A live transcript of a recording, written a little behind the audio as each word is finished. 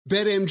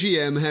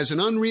BetMGM has an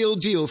unreal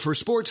deal for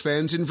sports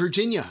fans in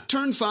Virginia.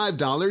 Turn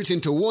 $5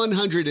 into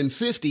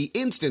 $150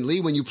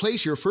 instantly when you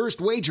place your first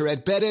wager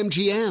at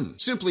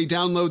BetMGM. Simply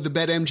download the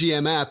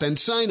BetMGM app and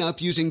sign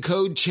up using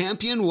code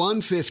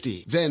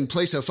CHAMPION150. Then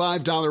place a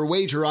 $5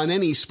 wager on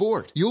any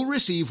sport. You'll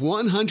receive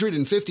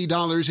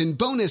 $150 in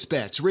bonus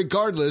bets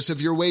regardless of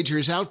your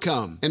wager's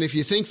outcome. And if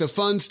you think the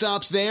fun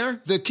stops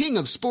there, the King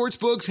of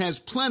Sportsbooks has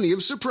plenty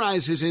of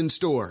surprises in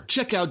store.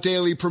 Check out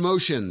daily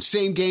promotions,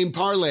 same-game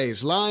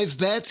parlays, live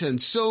bets,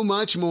 and so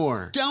much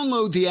more.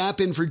 Download the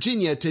app in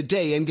Virginia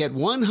today and get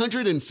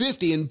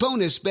 $150 in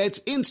bonus bets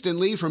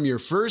instantly from your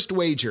first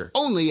wager.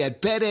 Only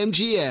at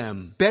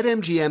BetMGM.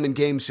 BetMGM and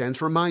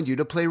GameSense remind you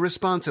to play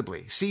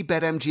responsibly. See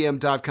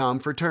BetMGM.com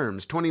for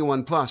terms.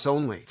 21 plus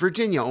only.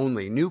 Virginia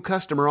only. New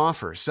customer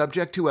offer.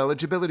 Subject to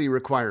eligibility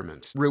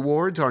requirements.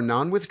 Rewards are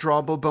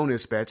non-withdrawable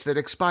bonus bets that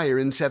expire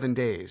in 7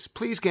 days.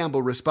 Please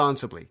gamble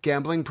responsibly.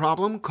 Gambling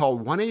problem? Call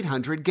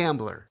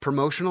 1-800-GAMBLER.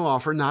 Promotional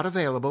offer not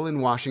available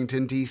in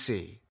Washington,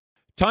 D.C.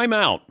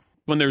 Timeout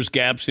when there's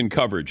gaps in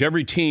coverage.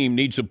 Every team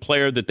needs a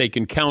player that they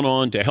can count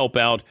on to help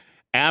out.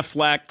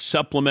 Aflac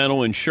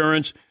Supplemental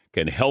Insurance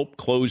can help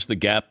close the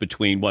gap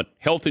between what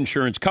health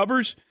insurance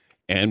covers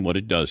and what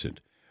it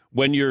doesn't.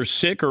 When you're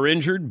sick or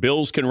injured,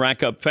 bills can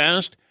rack up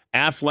fast.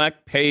 Aflac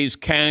pays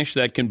cash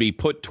that can be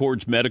put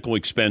towards medical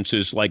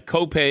expenses like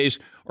copays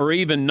or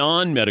even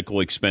non-medical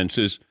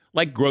expenses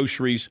like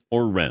groceries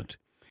or rent.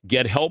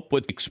 Get help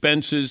with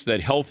expenses that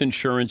health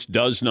insurance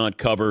does not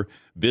cover.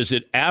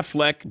 Visit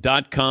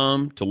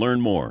Aflac.com to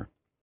learn more.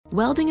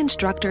 Welding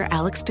instructor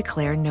Alex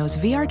DeClaire knows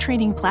VR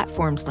training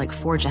platforms like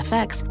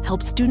ForgeFX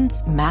help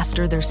students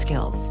master their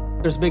skills.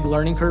 There's a big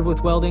learning curve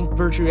with welding.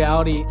 Virtual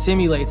reality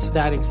simulates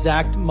that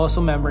exact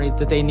muscle memory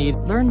that they need.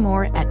 Learn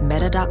more at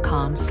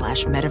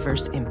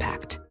meta.com/metaverse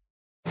impact.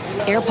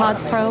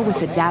 AirPods Pro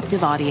with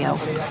adaptive audio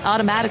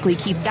automatically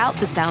keeps out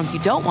the sounds you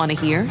don't want to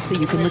hear so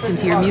you can listen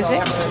to your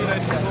music,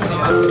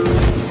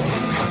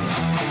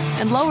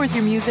 and lowers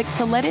your music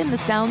to let in the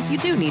sounds you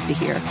do need to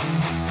hear.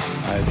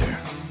 Hi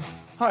there.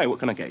 Hi, what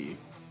can I get you?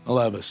 I'll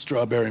have a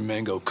strawberry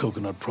mango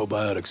coconut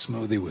probiotic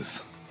smoothie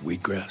with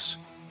wheatgrass.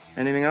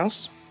 Anything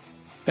else?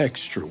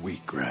 Extra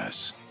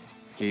wheatgrass.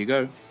 Here you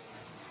go.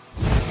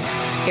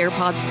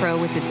 AirPods Pro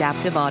with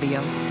adaptive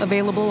audio.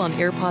 Available on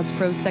AirPods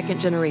Pro 2nd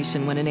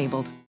generation when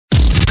enabled.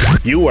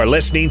 You are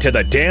listening to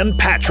The Dan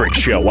Patrick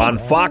Show on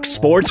Fox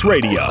Sports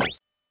Radio.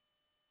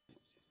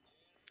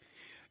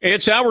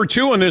 It's hour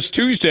 2 on this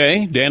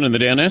Tuesday. Dan and the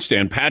Danettes,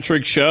 Dan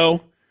Patrick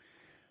Show.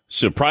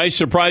 Surprise,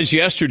 surprise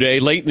yesterday,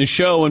 late in the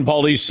show, when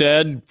Paulie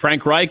said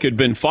Frank Reich had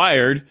been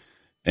fired,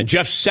 and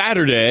Jeff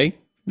Saturday,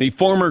 the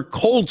former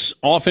Colts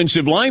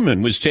offensive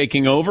lineman, was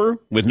taking over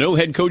with no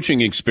head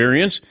coaching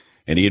experience,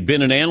 and he had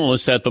been an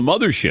analyst at the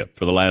mothership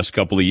for the last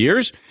couple of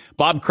years.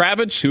 Bob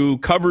Kravitz, who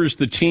covers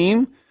the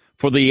team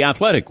for The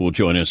Athletic, will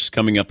join us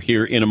coming up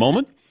here in a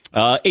moment.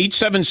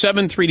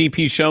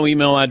 877-3DP Show,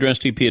 email address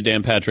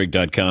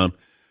dp@danpatrick.com,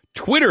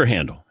 Twitter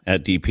handle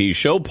 @DP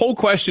Show. Poll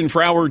question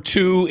for hour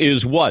 2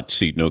 is what,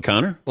 Seton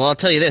O'Connor? Well, I'll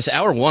tell you this.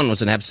 Hour 1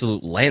 was an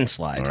absolute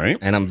landslide. All right.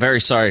 And I'm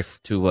very sorry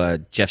to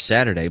Jeff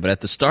Saturday, but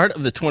at the start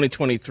of the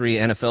 2023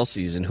 NFL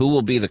season, who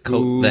will be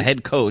the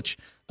head coach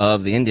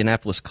of the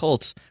Indianapolis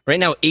Colts? Right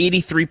now,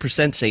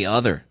 83% say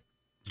other.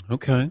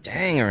 Okay.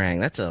 Dang-a-rang.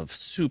 That's a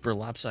super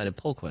lopsided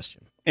poll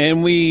question.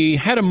 And we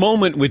had a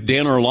moment with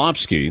Dan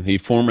Orlovsky, the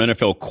former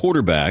NFL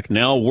quarterback,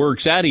 now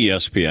works at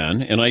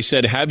ESPN, and I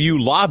said, have you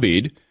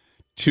lobbied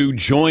to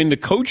join the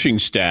coaching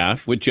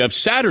staff with Jeff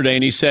Saturday?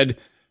 And he said,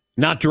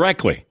 not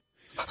directly.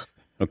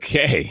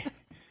 Okay.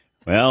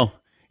 Well,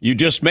 you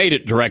just made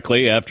it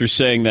directly after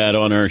saying that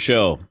on our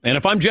show. And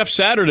if I'm Jeff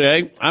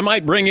Saturday, I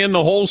might bring in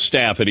the whole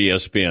staff at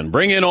ESPN.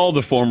 Bring in all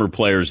the former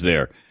players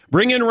there.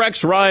 Bring in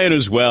Rex Ryan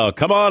as well.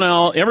 Come on,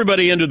 Al.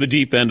 Everybody into the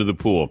deep end of the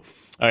pool.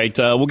 All right,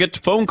 we'll get to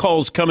phone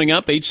calls coming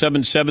up,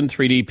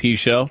 877-3DP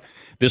Show.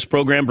 This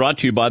program brought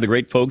to you by the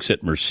great folks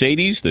at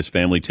Mercedes. This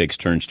family takes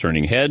turns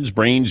turning heads,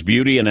 brains,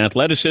 beauty, and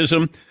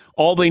athleticism.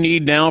 All they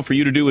need now for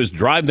you to do is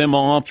drive them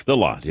off the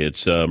lot.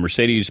 It's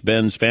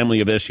Mercedes-Benz family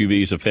of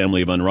SUVs, a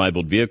family of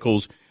unrivaled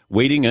vehicles,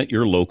 waiting at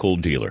your local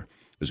dealer.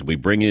 As we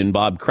bring in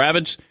Bob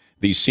Kravitz,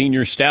 the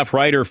senior staff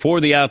writer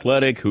for The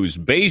Athletic, who's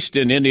based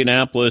in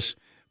Indianapolis,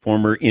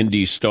 former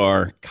Indy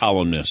Star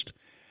columnist.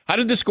 How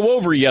did this go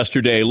over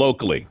yesterday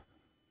locally?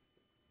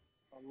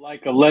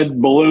 Like a lead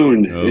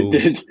balloon. Oh. It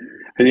did.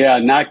 Yeah,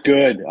 not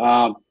good.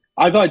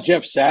 I thought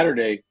Jeff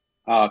Saturday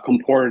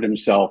comported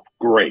himself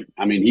great.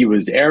 I mean, he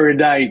was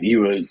erudite. He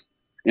was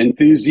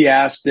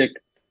enthusiastic.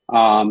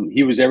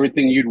 He was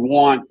everything you'd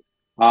want,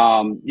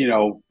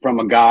 from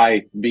a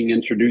guy being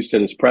introduced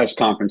at his press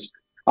conference.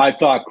 I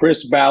thought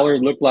Chris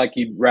Ballard looked like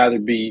he'd rather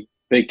be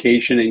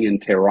vacationing in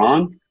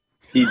Tehran.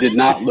 He did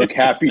not look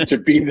happy to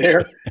be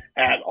there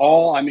at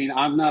all. I mean,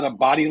 I'm not a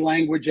body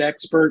language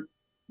expert,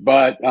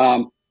 but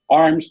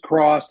arms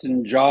crossed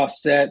and jaw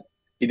set.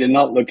 He did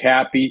not look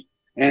happy.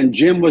 And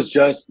Jim was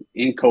just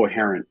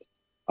incoherent.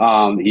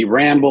 He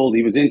rambled.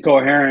 He was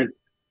incoherent.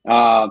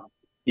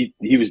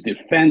 He was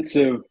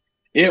defensive.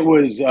 It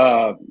was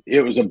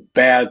a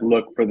bad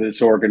look for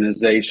this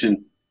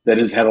organization that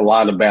has had a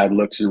lot of bad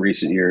looks in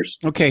recent years.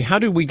 Okay, how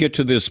did we get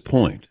to this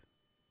point?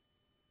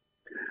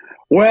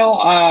 Well,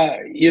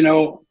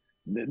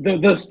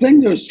 the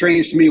thing that was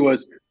strange to me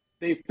was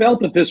they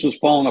felt that this was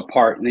falling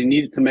apart and they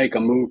needed to make a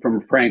move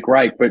from Frank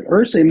Reich. But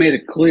Irsay made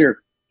it clear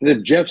that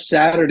if Jeff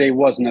Saturday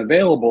wasn't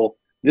available,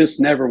 this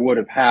never would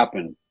have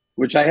happened,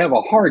 which I have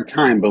a hard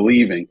time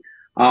believing.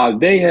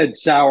 They had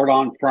soured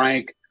on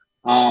Frank.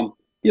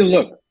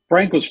 Look,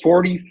 Frank was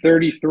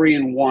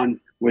 40-33-1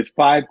 with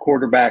 5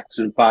 quarterbacks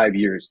in 5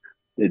 years.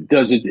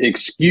 Does it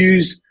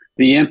excuse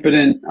the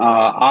impotent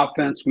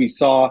offense we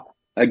saw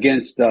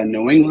against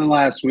New England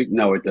last week?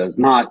 No, it does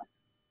not.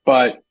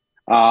 But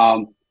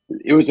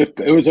it was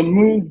a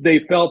move they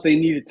felt they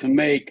needed to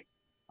make.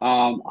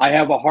 I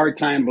have a hard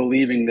time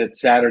believing that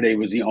Saturday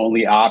was the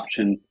only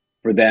option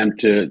for them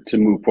to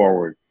move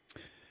forward.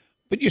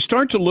 But you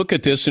start to look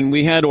at this, and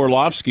we had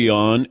Orlovsky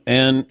on,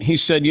 and he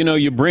said,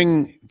 you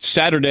bring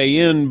Saturday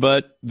in,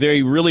 but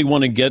they really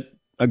want to get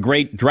a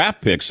great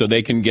draft pick so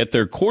they can get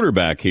their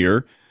quarterback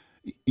here.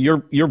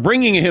 You're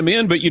bringing him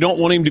in, but you don't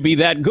want him to be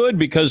that good,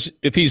 because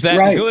if he's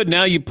that good,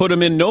 now you put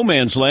him in no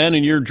man's land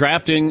and you're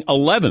drafting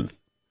 11th.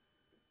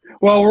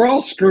 Well, we're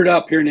all screwed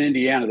up here in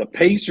Indiana. The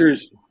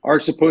Pacers are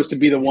supposed to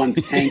be the ones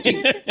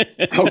tanking.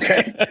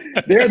 Okay.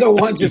 They're the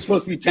ones who are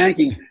supposed to be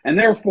tanking, and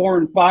they're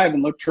 4-5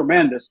 and look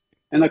tremendous.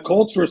 And the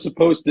Colts were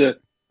supposed to,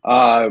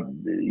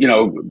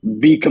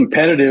 be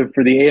competitive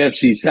for the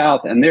AFC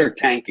South, and they're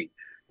tanking.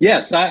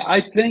 Yes,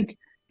 I think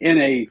in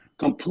a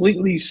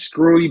completely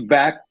screwy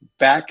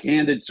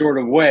backhanded sort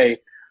of way,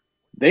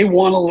 they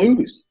want to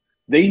lose.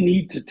 They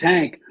need to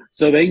tank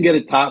so they can get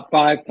a top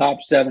 5, top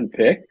 7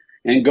 pick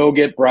and go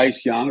get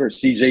Bryce Young or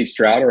C.J.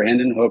 Stroud or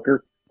Hendon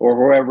Hooker or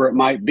whoever it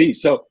might be.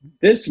 So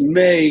this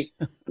may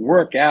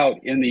work out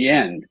in the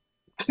end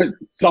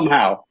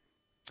somehow.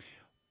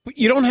 But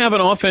you don't have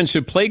an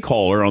offensive play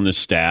caller on the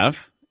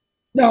staff.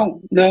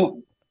 No.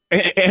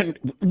 And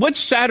what's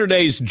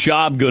Saturday's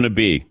job going to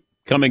be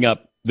coming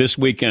up this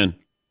weekend?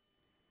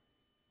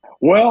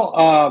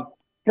 Well,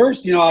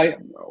 first,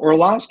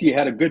 Orlovsky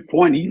had a good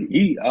point.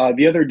 He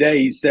the other day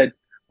he said,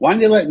 "Why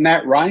didn't they let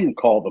Matt Ryan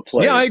call the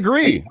play?" Yeah, I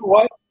agree. And you know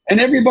what? And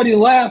everybody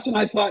laughed, and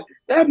I thought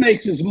that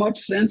makes as much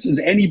sense as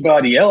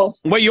anybody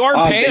else. Well, you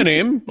are paying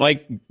him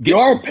you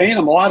are paying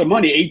him a lot of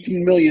money,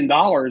 $18 million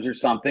or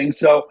something.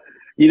 So.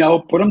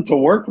 Put him to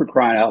work, for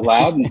crying out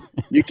loud. And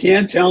you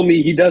can't tell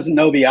me he doesn't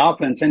know the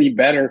offense any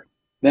better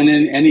than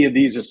any of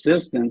these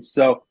assistants.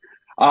 So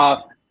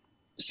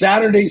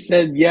Saturday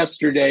said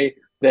yesterday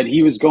that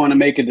he was going to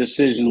make a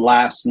decision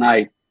last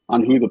night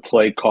on who the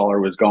play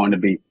caller was going to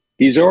be.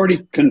 He's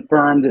already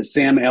confirmed that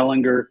Sam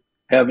Ehlinger,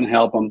 heaven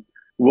help him,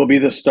 will be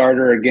the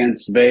starter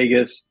against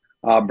Vegas.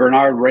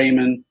 Bernard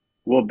Raymond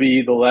will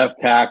be the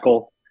left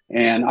tackle.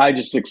 And I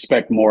just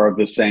expect more of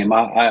the same.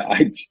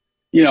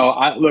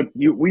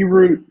 We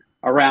root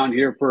around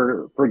here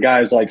for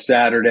guys like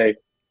Saturday,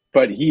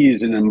 but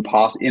he's in an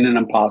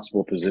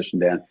impossible position,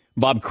 Dan.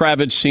 Bob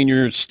Kravitz,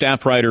 senior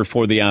staff writer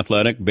for The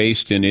Athletic,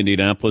 based in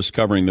Indianapolis,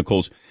 covering the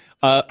Colts.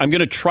 I'm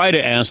going to try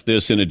to ask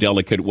this in a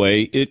delicate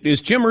way.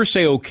 Is Jim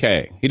Irsay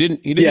okay? He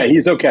didn't. Yeah,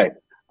 he's okay.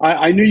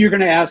 I knew you were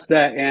going to ask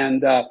that,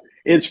 and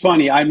it's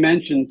funny. I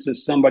mentioned to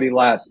somebody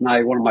last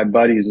night, one of my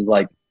buddies is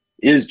like,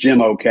 "Is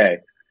Jim okay?"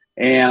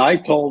 And I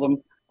told him,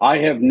 I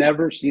have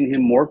never seen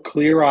him more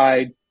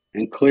clear-eyed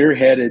and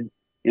clear-headed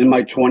in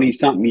my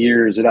 20-something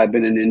years that I've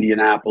been in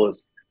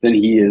Indianapolis than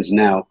he is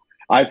now.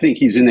 I think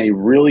he's in a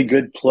really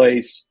good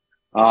place.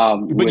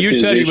 But you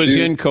said he was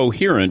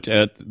incoherent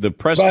at the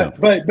press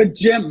conference. But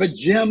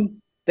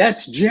Jim,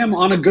 that's Jim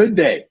on a good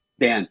day,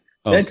 Dan.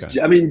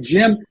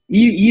 Jim,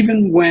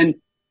 even when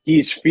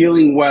he's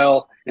feeling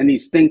well and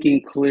he's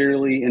thinking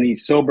clearly and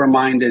he's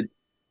sober-minded,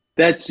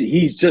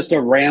 he's just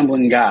a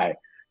rambling guy,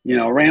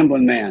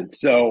 rambling man.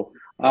 So.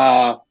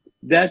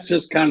 That's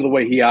just kind of the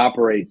way he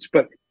operates.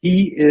 But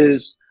he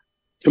is,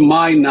 to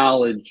my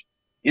knowledge,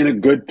 in a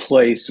good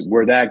place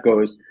where that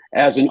goes.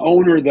 As an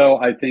owner, though,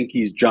 I think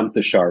he's jumped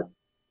the shark.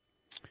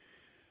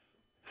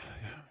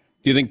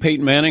 Do you think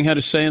Peyton Manning had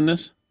a say in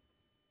this?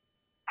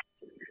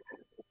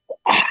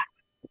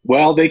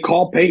 Well, they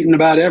call Peyton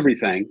about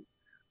everything.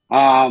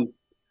 I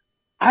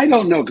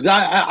don't know, because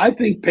I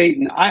think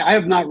Peyton, I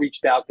have not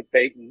reached out to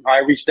Peyton.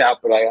 I reached out,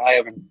 but I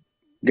haven't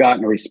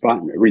gotten a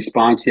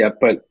response yet.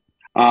 But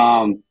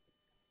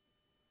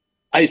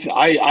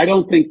I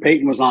don't think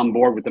Peyton was on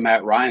board with the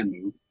Matt Ryan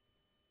move.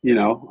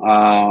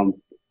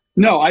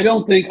 No, I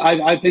don't think.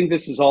 I think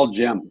this is all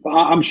Jim.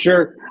 I'm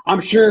sure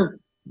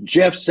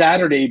Jeff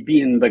Saturday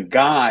being the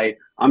guy.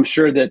 I'm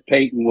sure that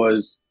Peyton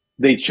was.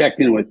 They checked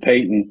in with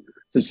Peyton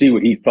to see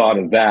what he thought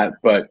of that.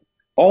 But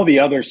all the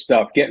other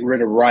stuff, getting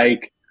rid of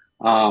Reich.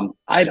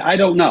 I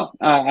don't know.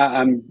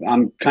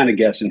 I'm kind of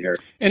guessing here.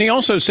 And he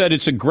also said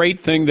it's a great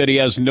thing that he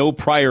has no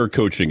prior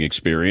coaching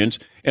experience,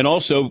 and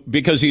also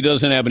because he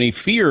doesn't have any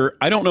fear.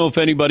 I don't know if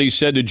anybody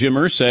said to Jim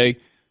Irsay,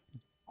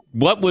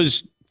 what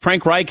was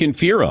Frank Reich in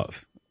fear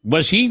of?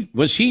 Was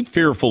he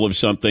fearful of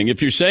something?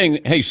 If you're saying,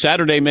 hey,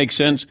 Saturday makes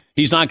sense,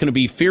 he's not going to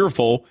be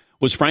fearful.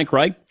 Was Frank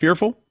Reich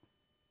fearful?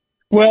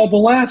 Well, the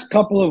last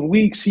couple of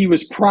weeks, he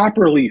was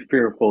properly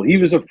fearful. He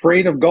was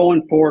afraid of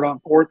going for it on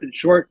 4th and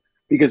short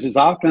because his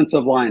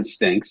offensive line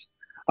stinks.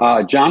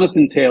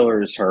 Jonathan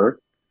Taylor is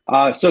hurt.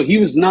 So he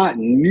was not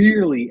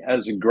nearly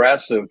as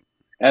aggressive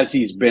as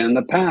he's been in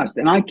the past.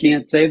 And I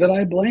can't say that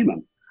I blame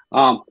him.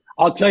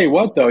 I'll tell you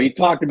what, though, he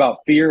talked about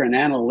fear and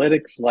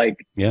analytics like,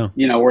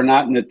 we're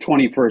not in the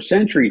 21st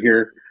century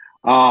here.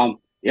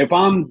 If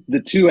I'm the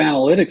two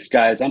analytics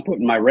guys, I'm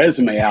putting my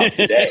resume out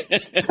today.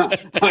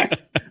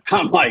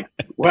 I'm like,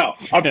 well,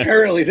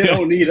 apparently they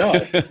don't need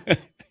us.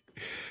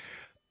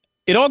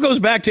 It all goes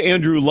back to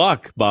Andrew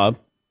Luck, Bob.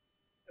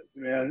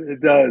 Man, it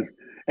does.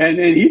 And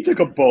he took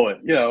a bullet,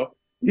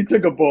 He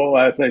took a bullet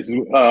last night.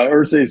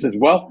 Irsay says,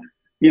 well,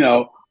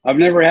 I've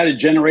never had a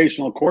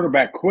generational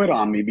quarterback quit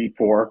on me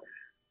before.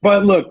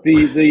 But look,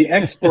 the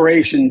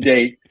expiration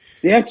date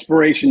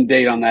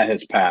on that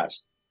has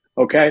passed.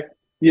 Okay?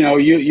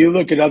 You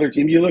look at other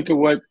teams. You look at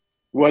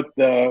what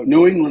the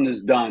New England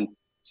has done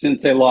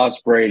since they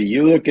lost Brady.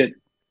 You look at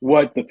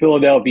what the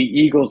Philadelphia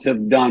Eagles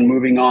have done,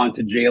 moving on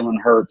to Jalen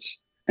Hurts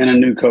and a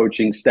new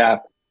coaching staff.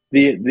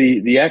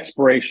 The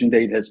expiration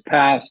date has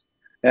passed.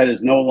 That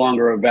is no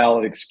longer a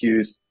valid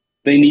excuse.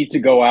 They need to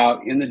go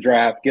out in the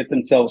draft, get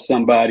themselves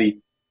somebody,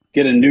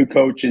 get a new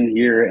coach in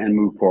here, and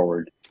move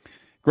forward.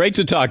 Great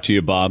to talk to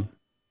you, Bob.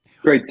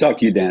 Great to talk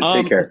to you, Dan.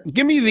 Take care.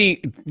 Give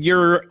me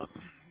your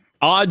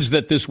odds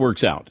that this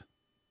works out.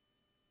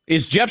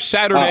 Is Jeff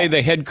Saturday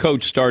the head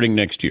coach starting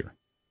next year?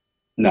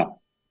 No.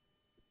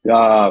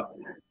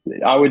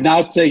 I would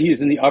not say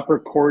he's in the upper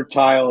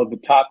quartile of the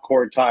top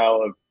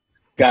quartile of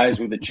guys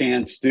with a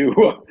chance to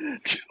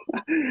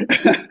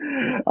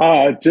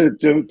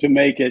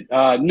make it.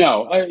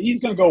 No,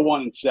 he's going to go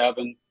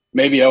 1-7,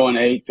 maybe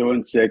 0-8,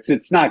 2-6.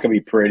 It's not going to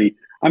be pretty.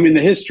 I mean,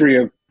 the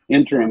history of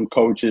interim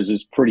coaches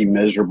is pretty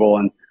miserable,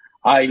 and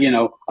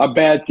a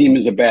bad team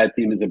is a bad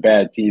team is a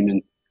bad team,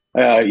 and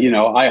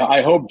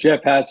I hope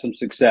Jeff has some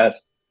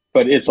success,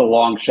 but it's a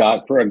long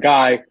shot for a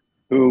guy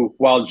who,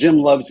 while Jim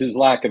loves his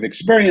lack of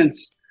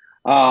experience,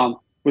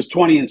 was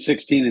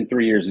 20-16 in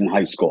 3 years in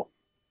high school.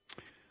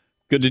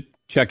 Good to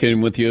check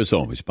in with you as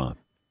always, Bob.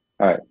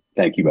 All right.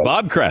 Thank you,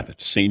 Bob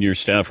Kravitz, senior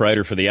staff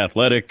writer for The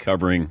Athletic,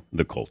 covering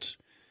the Colts.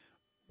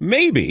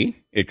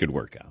 Maybe it could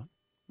work out.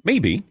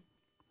 Maybe.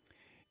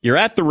 You're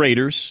at the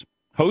Raiders,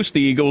 host the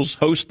Eagles,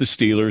 host the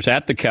Steelers,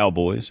 at the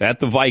Cowboys, at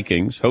the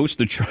Vikings, host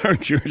the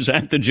Chargers,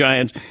 at the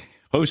Giants,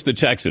 host the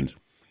Texans.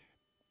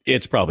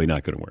 It's probably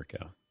not going to work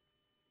out.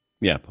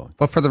 Yeah, Paul.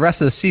 But for the rest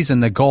of the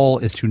season, the goal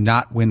is to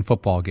not win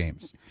football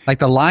games. Like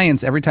the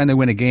Lions, every time they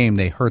win a game,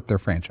 they hurt their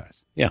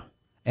franchise. Yeah.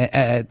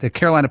 The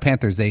Carolina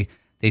Panthers, they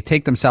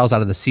take themselves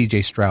out of the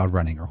C.J. Stroud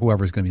running or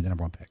whoever's going to be the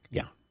number one pick.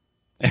 Yeah.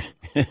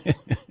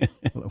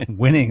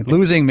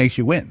 Losing makes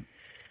you win.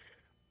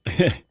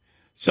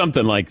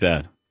 Something like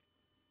that.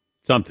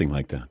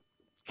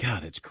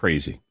 God, it's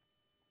crazy.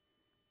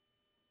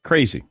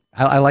 Crazy.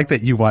 I like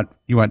that you want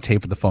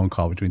tape of the phone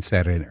call between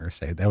Saturday and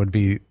Irsay. That would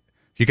be, if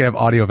you could have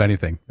audio of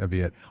anything, that'd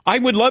be it. I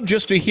would love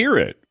just to hear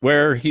it,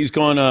 where he's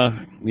gone,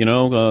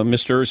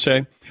 Mr.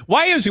 Irsay.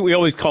 Why is it we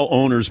always call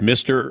owners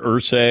Mr.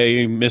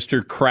 Irsay,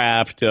 Mr.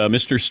 Kraft,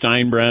 Mr.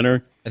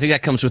 Steinbrenner? I think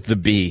that comes with the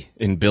B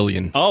in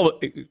billion. Oh,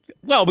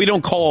 well, we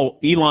don't call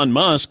Elon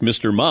Musk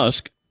Mr.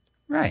 Musk.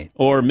 Right.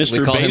 Or Mr.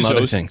 We call Bezos. him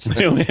other things.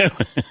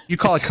 You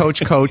call a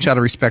coach out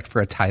of respect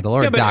for a title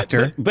or a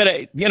doctor.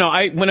 But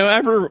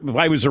whenever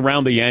I was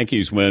around the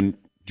Yankees when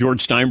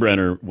George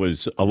Steinbrenner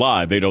was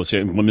alive, they'd always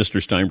say, well,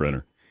 Mr.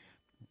 Steinbrenner.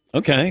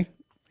 Okay.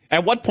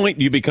 At what point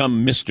do you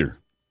become Mr.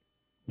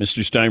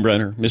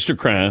 Steinbrenner, Mr.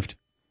 Kraft?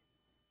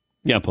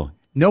 Yeah, Paul.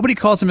 Nobody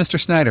calls him Mr.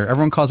 Snyder.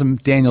 Everyone calls him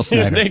Daniel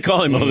Snyder. They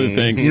call him other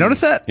things. You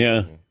notice that?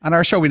 Yeah. On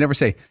our show, we never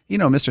say,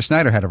 Mr.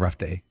 Snyder had a rough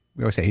day.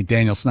 We always say, hey,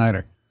 Daniel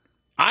Snyder.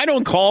 I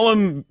don't call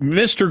him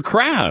Mr.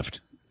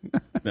 Kraft. I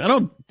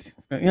don't.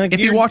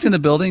 If you walked in the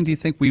building, do you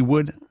think we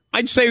would?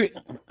 I'd say,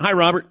 hi,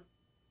 Robert.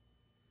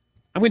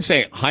 I wouldn't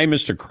say, hi,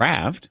 Mr.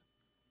 Kraft.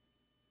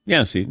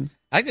 Yes, Eden.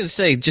 I gotta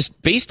say,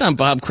 just based on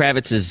Bob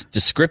Kravitz's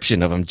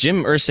description of him,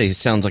 Jim Irsay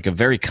sounds like a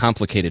very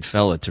complicated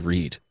fella to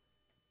read.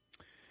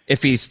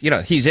 If he's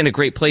in a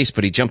great place,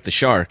 but he jumped the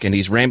shark and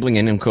he's rambling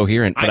and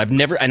incoherent, but I've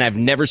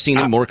never seen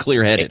him more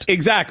clear-headed.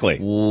 Exactly.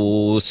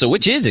 Ooh, so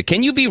which is it?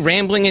 Can you be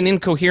rambling and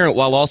incoherent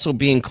while also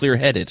being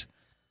clear-headed?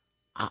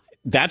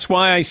 That's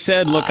why I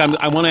said, look,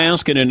 I want to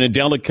ask it in a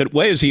delicate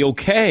way. Is he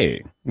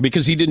okay?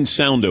 Because he didn't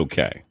sound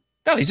okay.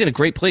 No, he's in a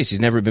great place. He's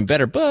never been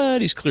better, but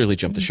he's clearly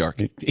jumped the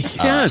shark.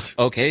 Yes.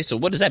 Okay, so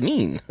what does that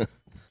mean?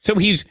 So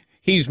he's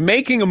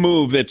making a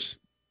move that's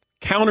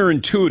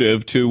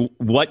counterintuitive to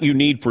what you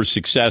need for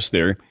success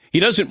there. He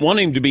doesn't want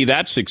him to be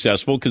that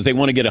successful because they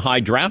want to get a high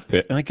draft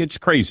pick. Like, it's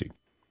crazy.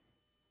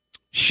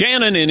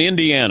 Shannon in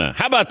Indiana.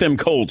 How about them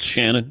Colts,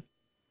 Shannon?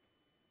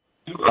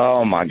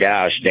 Oh, my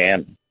gosh,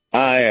 Dan.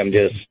 I am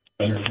just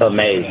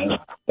amazed.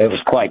 It was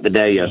quite the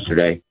day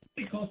yesterday.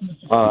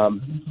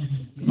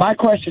 My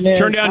question is...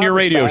 Turn down your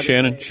radio,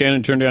 Shannon.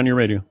 Shannon, turn down your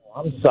radio.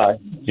 I'm sorry.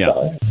 Yeah.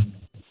 Sorry.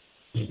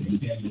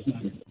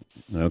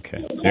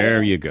 Okay.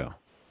 There you go.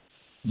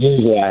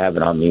 Usually I have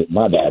it on mute.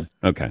 My bad.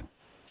 Okay.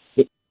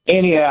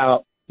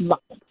 Anyhow,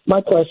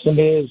 my question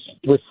is,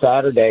 with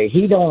Saturday,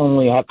 he don't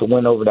only have to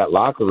win over that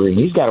locker room.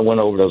 He's got to win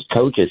over those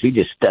coaches he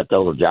just stepped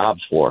over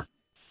jobs for.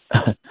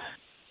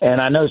 And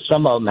I know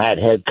some of them had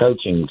head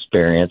coaching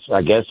experience.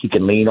 I guess he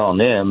can lean on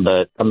them.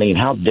 But, I mean,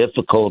 how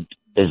difficult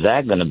is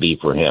that going to be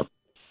for him?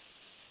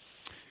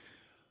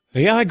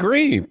 Yeah, I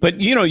agree. But,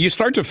 you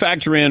start to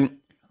factor in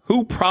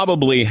who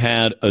probably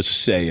had a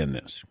say in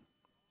this.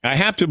 I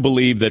have to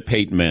believe that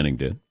Peyton Manning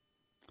did.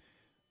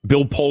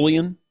 Bill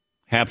Polian,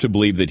 have to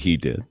believe that he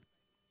did.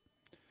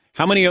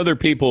 How many other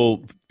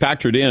people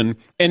factored in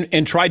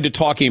and tried to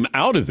talk him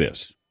out of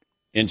this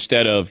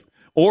instead of,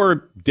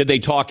 or did they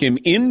talk him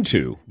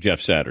into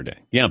Jeff Saturday?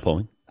 Yeah,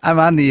 Polian. I'm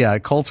on the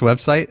Colts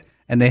website,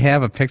 and they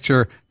have a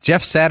picture.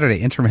 Jeff Saturday,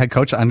 interim head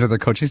coach, under their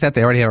coaching staff.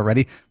 They already have it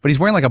ready. But he's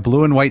wearing like a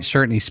blue and white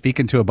shirt, and he's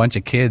speaking to a bunch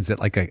of kids at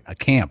like a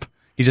camp.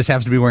 He just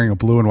happens to be wearing a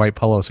blue and white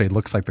polo, so he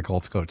looks like the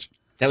Colts coach.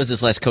 That was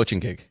his last coaching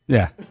gig.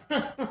 Yeah.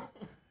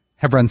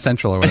 Hebron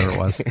Central or whatever it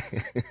was.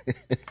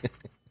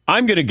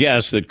 I'm going to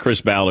guess that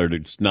Chris Ballard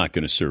is not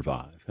going to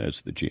survive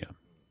as the GM.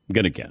 I'm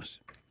going to guess.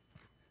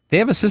 They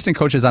have assistant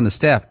coaches on the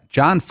staff.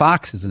 John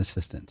Fox is an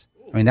assistant.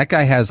 I mean, that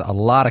guy has a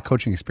lot of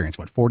coaching experience.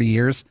 40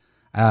 years?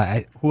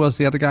 Who was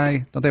the other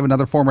guy? Don't they have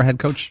another former head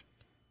coach?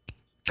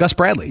 Gus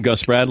Bradley.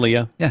 Gus Bradley,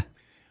 yeah. Yeah.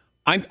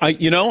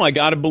 I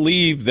got to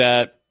believe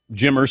that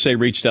Jim Irsay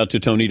reached out to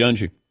Tony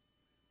Dungy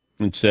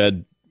and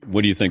said,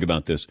 what do you think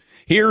about this?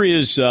 Here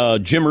is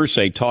Jim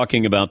Irsay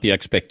talking about the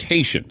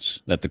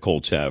expectations that the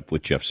Colts have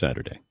with Jeff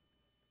Saturday.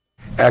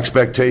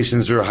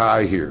 Expectations are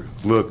high here.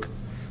 Look,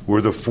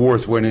 we're the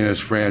fourth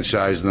winningest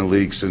franchise in the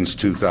league since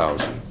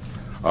 2000.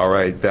 All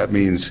right, that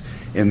means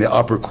in the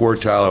upper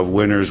quartile of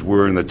winners,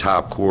 we're in the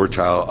top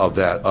quartile of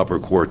that upper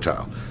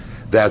quartile.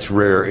 That's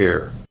rare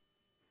air.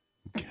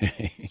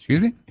 Okay.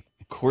 Excuse me?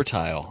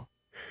 Quartile.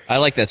 I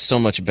like that so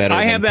much better.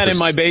 I have that in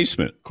my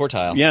basement.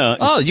 Quartile. Yeah.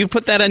 Oh, you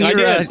put that on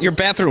your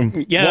bathroom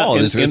wall.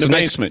 In It's the a nice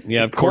basement.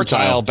 Yeah,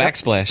 quartile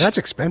backsplash. That's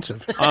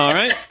expensive. All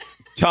right.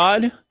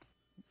 Todd,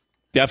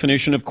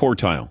 definition of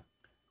quartile.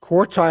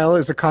 Quartile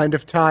is a kind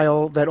of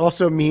tile that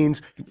also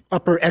means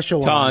upper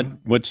echelon. Todd,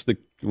 what's the...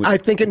 I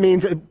think it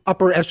means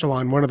upper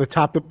echelon, one of the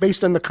top,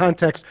 based on the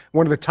context,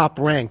 one of the top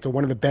ranked or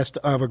one of the best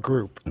of a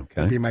group.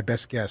 Okay. Would be my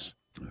best guess.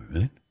 All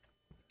right.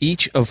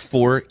 Each of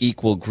four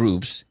equal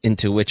groups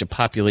into which a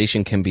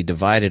population can be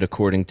divided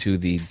according to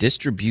the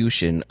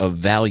distribution of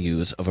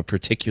values of a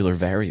particular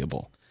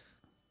variable.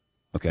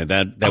 Okay,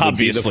 that would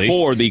be the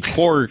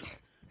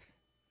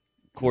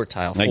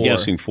quartile. I'm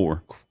guessing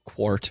four.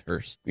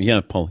 Quarters. Yeah,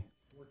 Paul.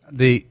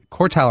 The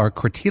quartile or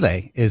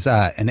quartile is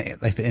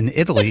in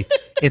Italy.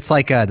 It's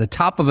like the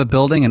top of a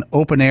building, an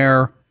open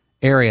air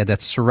area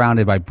that's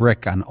surrounded by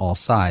brick on all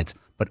sides,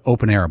 but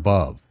open air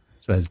above.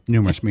 So it has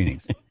numerous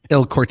meanings.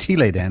 Il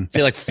cortile, then. I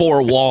feel like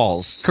four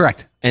walls.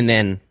 Correct. And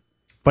then.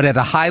 But at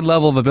a high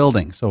level of a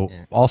building, so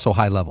also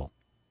high level.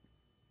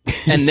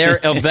 And they're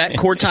of that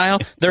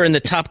quartile, they're in the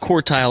top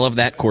quartile of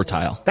that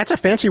quartile. That's a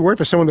fancy word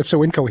for someone that's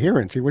so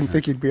incoherent. You wouldn't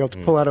think you'd be able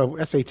to pull out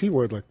a SAT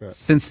word like that.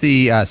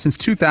 Since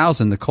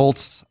 2000, the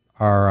Colts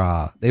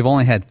are they've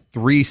only had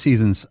 3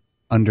 seasons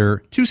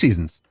under 2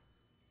 seasons.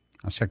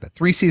 I'll check that.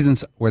 3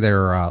 seasons where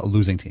they're a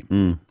losing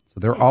team. So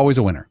they're always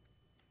a winner,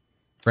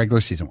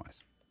 regular season wise.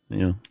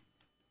 Yeah.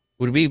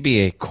 Would we be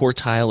a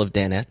quartile of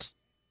Danettes?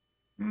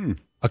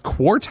 A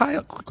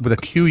quartile with a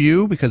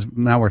QU because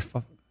now we're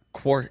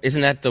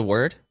isn't that the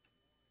word?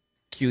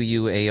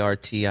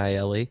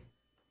 QUARTILE.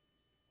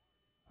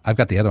 I've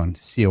got the other one,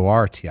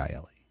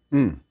 CORTILE.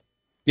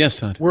 Yes,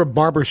 Todd. We're a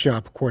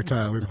barbershop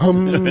quartile.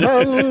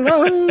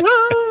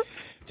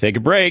 Take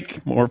a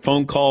break. More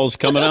phone calls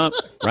coming up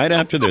right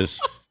after this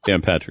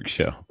Dan Patrick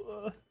Show.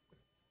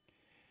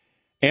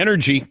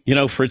 Energy.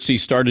 Fritzy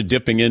started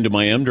dipping into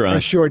my M Drive. I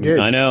sure did.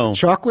 I know.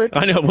 Chocolate?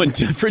 I know. When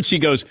Fritzy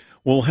goes,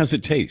 well, how's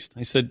it taste?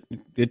 I said,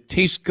 it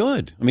tastes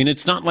good. I mean,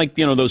 it's not like,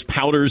 those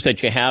powders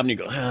that you have and you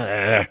go,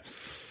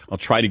 I'll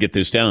try to get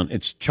this down.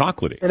 It's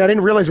chocolatey. And I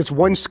didn't realize it's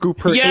 1 scoop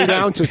per 8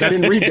 ounces. I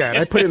didn't read that.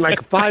 I put in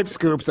like 5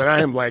 scoops and I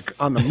am like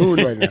on the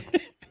moon right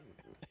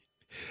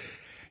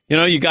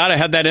now. You got to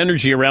have that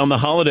energy around the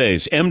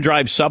holidays.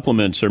 M-Drive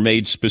supplements are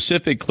made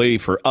specifically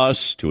for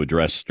us to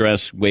address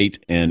stress,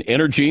 weight, and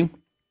energy.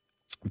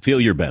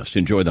 Feel your best.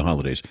 Enjoy the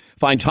holidays.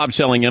 Find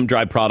top-selling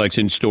M-Drive products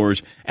in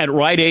stores at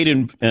Rite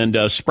Aid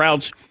and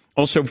Sprouts.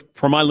 Also,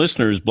 for my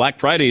listeners, Black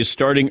Friday is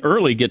starting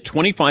early. Get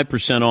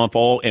 25% off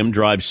all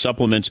M-Drive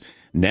supplements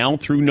now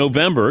through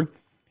November.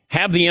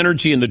 Have the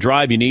energy and the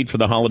drive you need for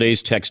the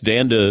holidays. Text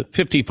Dan to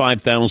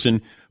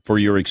 55,000 for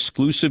your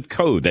exclusive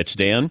code. That's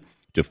Dan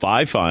to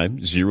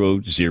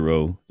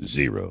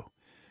 55000.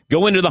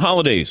 Go into the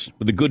holidays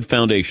with a good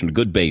foundation, a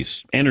good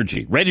base,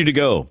 energy, ready to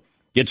go.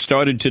 Get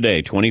started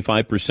today.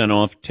 25%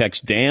 off.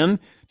 Text Dan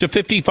to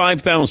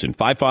 55,000.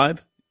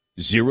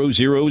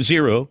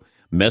 55000.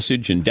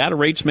 Message and data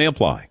rates may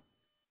apply.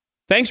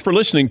 Thanks for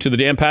listening to the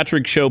Dan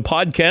Patrick Show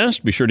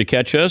podcast. Be sure to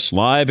catch us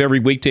live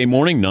every weekday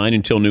morning, 9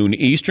 until noon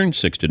Eastern,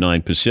 6 to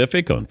 9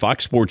 Pacific on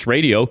Fox Sports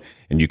Radio.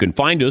 And you can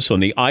find us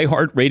on the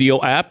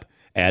iHeartRadio app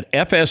at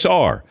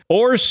FSR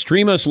or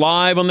stream us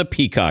live on the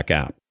Peacock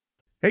app.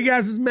 Hey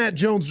guys, this is Matt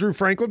Jones, Drew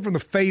Franklin from the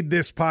Fade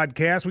This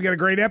podcast. We got a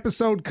great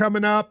episode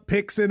coming up,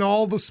 picks in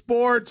all the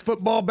sports,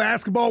 football,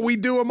 basketball, we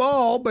do them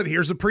all. But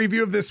here's a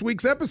preview of this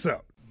week's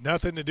episode.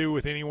 Nothing to do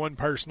with anyone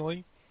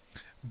personally,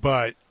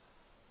 but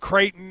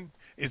Creighton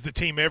is the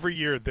team every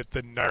year that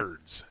the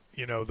nerds,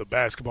 the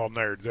basketball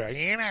nerds, they're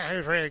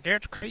like, who's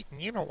against Creighton?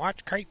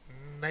 Watch Creighton.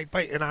 They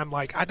play. And I'm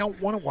like, I don't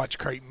want to watch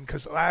Creighton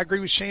because I agree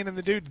with Shannon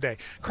the dude today.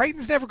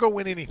 Creighton's never going to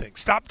win anything.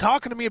 Stop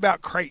talking to me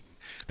about Creighton.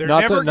 They're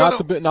not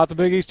the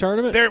Big East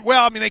tournament.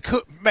 They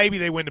could, maybe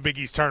they win the Big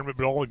East tournament,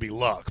 but it'll only be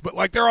luck.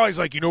 But they're always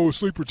like, a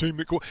sleeper team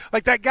that cool.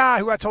 Like that guy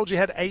who I told you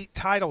had 8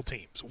 title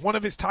teams. One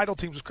of his title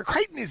teams was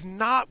Creighton is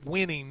not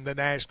winning the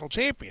national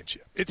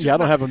championship. I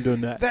don't have them doing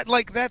that.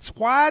 That's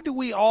why do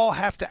we all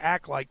have to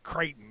act like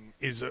Creighton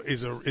is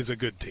a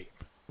good team?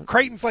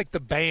 Creighton's like the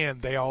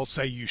band they all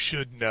say you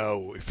should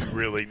know if you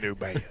really knew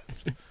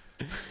bands.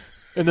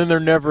 And then they're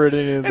never at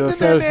any of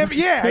the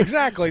yeah,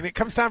 exactly. And it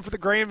comes time for the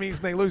Grammys,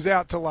 and they lose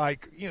out to, Lil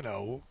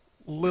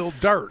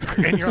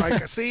Durk. And you're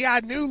like, see,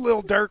 I knew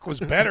Lil Durk was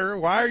better.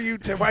 Why are you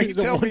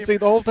telling me? See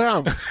the whole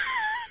time.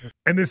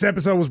 And this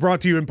episode was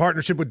brought to you in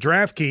partnership with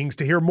DraftKings.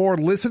 To hear more,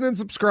 listen and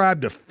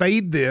subscribe to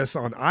Fade This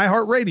on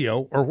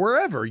iHeartRadio or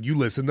wherever you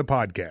listen to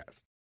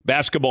podcasts.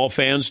 Basketball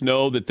fans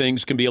know that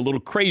things can be a little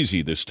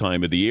crazy this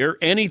time of the year.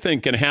 Anything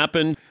can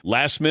happen.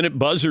 Last-minute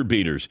buzzer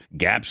beaters,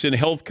 gaps in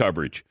health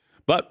coverage.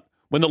 But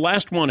when the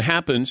last one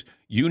happens,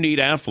 you need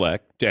Aflac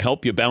to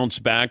help you bounce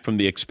back from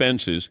the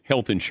expenses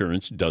health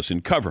insurance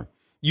doesn't cover.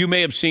 You may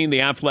have seen the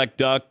Aflac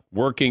Duck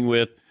working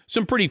with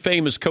some pretty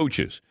famous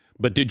coaches.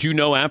 But did you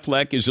know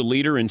Aflac is a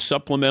leader in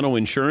supplemental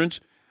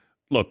insurance?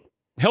 Look,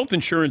 health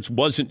insurance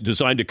wasn't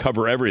designed to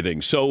cover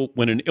everything. So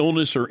when an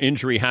illness or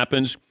injury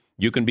happens,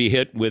 you can be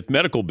hit with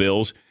medical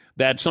bills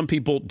that some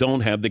people don't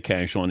have the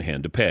cash on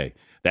hand to pay.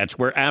 That's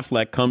where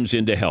Aflac comes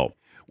in to help.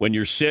 When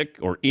you're sick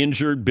or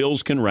injured,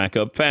 bills can rack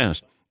up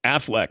fast.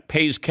 Aflac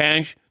pays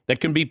cash that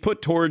can be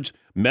put towards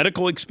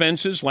medical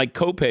expenses like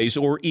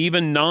copays or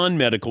even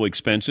non-medical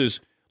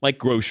expenses like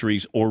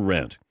groceries or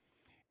rent.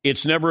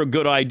 It's never a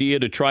good idea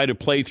to try to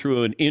play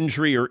through an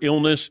injury or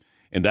illness,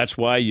 and that's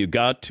why you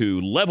got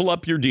to level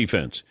up your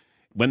defense.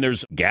 When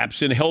there's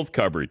gaps in health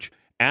coverage,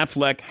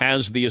 Aflac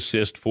has the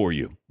assist for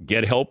you.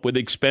 Get help with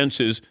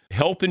expenses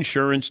health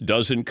insurance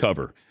doesn't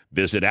cover.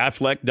 Visit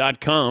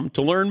Aflac.com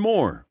to learn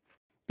more.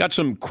 Got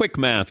some quick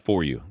math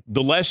for you.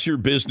 The less your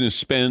business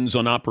spends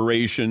on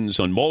operations,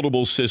 on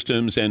multiple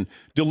systems, and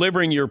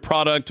delivering your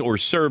product or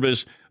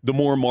service, the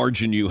more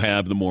margin you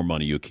have, the more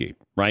money you keep,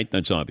 right?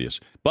 That's obvious.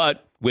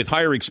 But with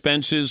higher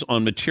expenses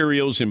on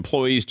materials,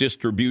 employees,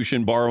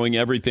 distribution, borrowing,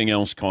 everything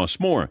else costs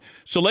more.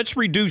 So let's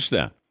reduce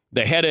that.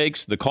 The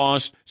headaches, the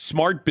cost,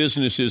 smart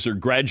businesses are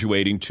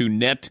graduating to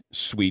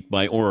NetSuite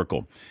by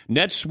Oracle.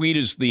 NetSuite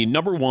is the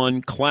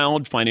 #1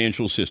 cloud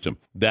financial system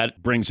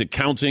that brings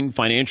accounting,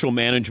 financial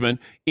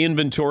management,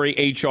 inventory,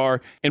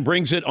 HR, and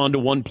brings it onto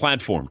one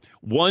platform.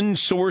 One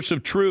source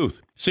of truth.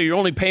 So you're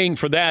only paying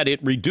for that.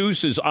 It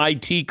reduces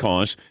IT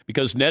costs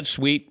because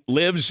NetSuite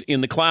lives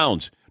in the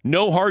clouds.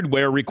 No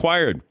hardware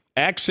required.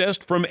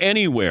 Accessed from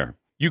anywhere.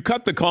 You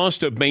cut the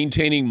cost of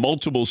maintaining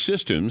multiple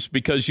systems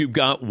because you've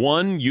got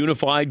one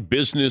unified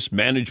business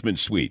management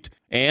suite.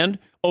 And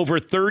over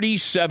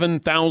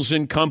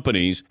 37,000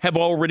 companies have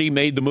already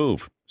made the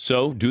move.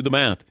 So do the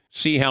math.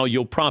 See how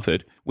you'll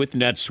profit with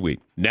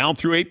NetSuite. Now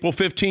through April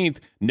 15th,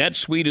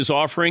 NetSuite is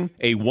offering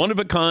a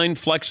one-of-a-kind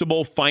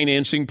flexible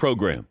financing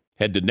program.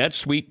 Head to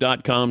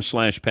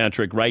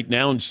netsuite.com/Patrick right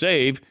now and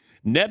save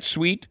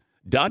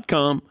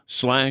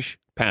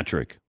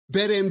netsuite.com/Patrick.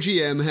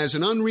 BetMGM has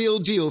an unreal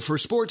deal for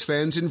sports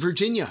fans in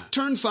Virginia.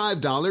 Turn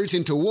 $5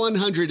 into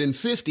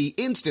 $150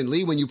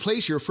 instantly when you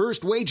place your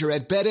first wager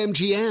at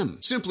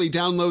BetMGM. Simply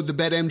download the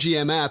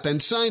BetMGM app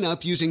and sign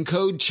up using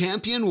code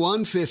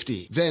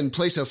CHAMPION150. Then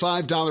place a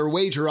 $5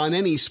 wager on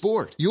any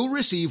sport. You'll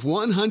receive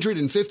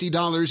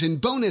 $150 in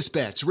bonus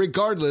bets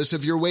regardless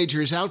of your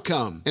wager's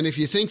outcome. And if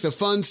you think the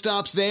fun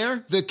stops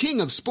there, the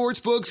king of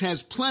sportsbooks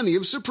has plenty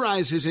of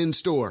surprises in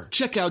store.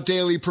 Check out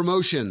daily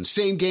promotions,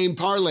 same-game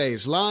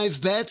parlays,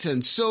 live bets,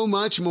 and so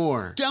much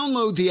more.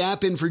 Download the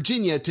app in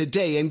Virginia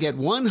today and get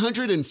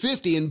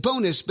 $150 in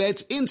bonus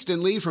bets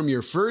instantly from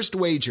your first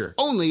wager.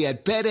 Only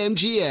at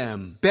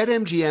BetMGM.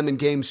 BetMGM and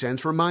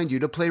GameSense remind you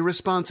to play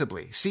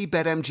responsibly. See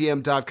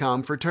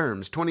BetMGM.com for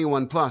terms.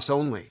 21 plus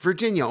only.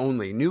 Virginia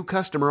only. New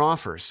customer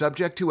offer.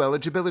 Subject to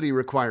eligibility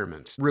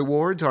requirements.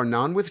 Rewards are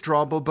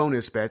non-withdrawable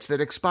bonus bets that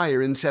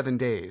expire in 7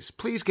 days.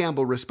 Please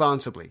gamble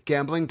responsibly.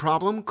 Gambling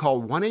problem?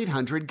 Call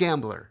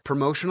 1-800-GAMBLER.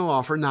 Promotional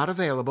offer not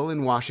available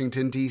in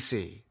Washington,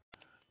 D.C.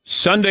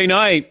 Sunday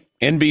night,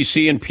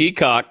 NBC and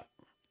Peacock.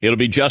 It'll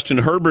be Justin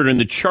Herbert and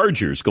the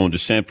Chargers going to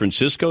San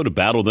Francisco to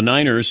battle the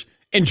Niners.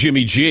 And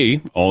Jimmy G,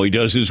 all he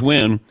does is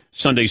win.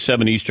 Sunday,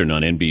 7 Eastern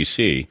on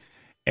NBC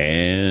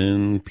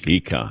and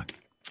Peacock.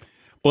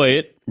 Well,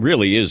 it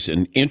really is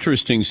an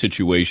interesting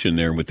situation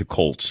there with the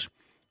Colts.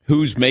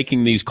 Who's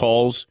making these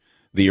calls?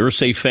 The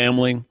Irsay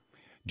family?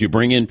 Do you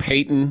bring in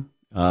Peyton,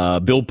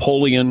 Bill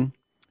Polian?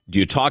 Do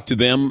you talk to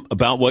them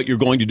about what you're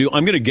going to do?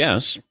 I'm going to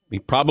guess he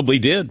probably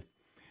did.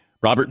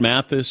 Robert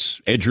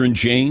Mathis, Edgerrin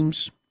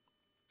James.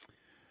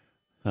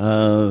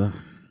 But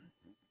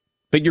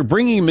you're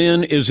bringing him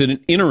in as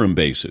an interim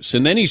basis.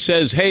 And then he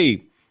says,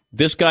 hey,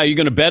 this guy, you're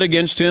going to bet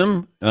against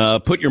him?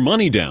 Put your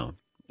money down.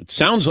 It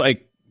sounds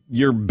like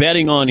you're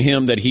betting on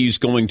him that he's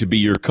going to be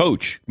your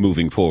coach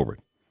moving forward,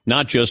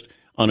 not just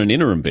on an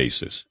interim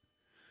basis.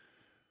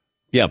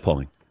 Yeah,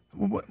 Paulie.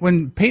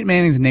 When Peyton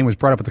Manning's name was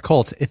brought up with the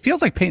Colts, it feels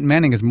like Peyton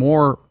Manning is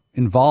more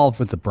involved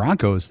with the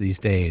Broncos these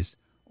days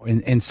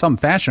in some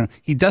fashion.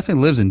 He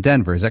definitely lives in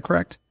Denver. Is that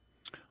correct,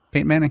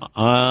 Peyton Manning?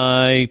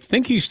 I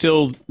think he's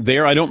still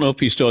there. I don't know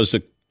if he still has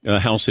a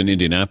house in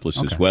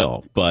Indianapolis as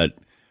well, but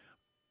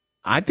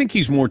I think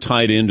he's more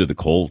tied into the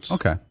Colts.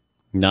 Okay.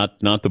 Not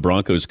the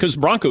Broncos, because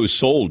Broncos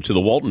sold to the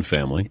Walton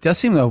family. It does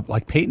seem, though,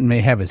 like Peyton may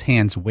have his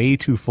hands way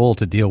too full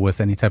to deal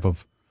with any type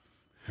of,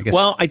 I guess.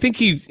 Well, I think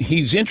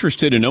he's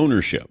interested in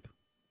ownership,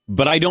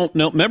 but I don't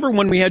know. Remember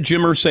when we had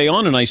Jim Irsay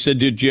on and I said,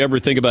 did you ever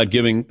think about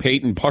giving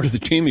Peyton part of the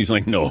team? He's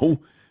like, no.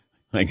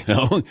 Like,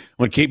 no, I'm going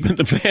to keep it in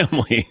the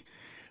family.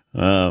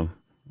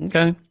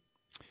 Okay.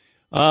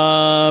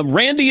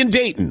 Randy in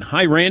Dayton.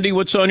 Hi, Randy.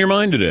 What's on your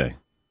mind today?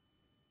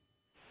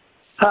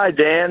 Hi,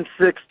 Dan.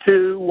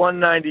 6'2",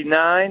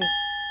 199.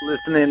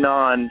 Listening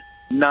on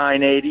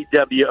 980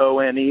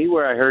 WONE,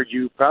 where I heard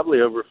you probably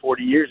over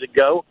 40 years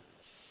ago.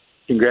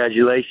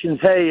 Congratulations.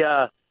 Hey,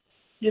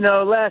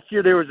 last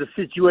year there was a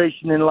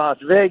situation in Las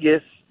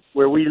Vegas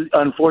where we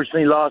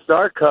unfortunately lost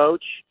our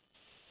coach.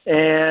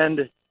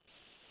 And,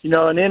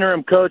 an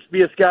interim coach,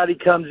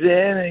 Biascotti, comes in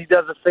and he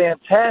does a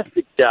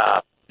fantastic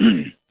job.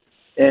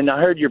 And I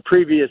heard your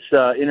previous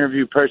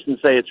interview person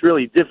say it's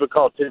really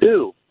difficult to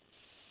do.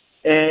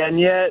 And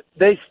yet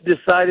they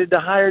decided to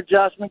hire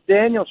Josh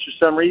McDaniels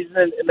for some reason,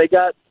 and they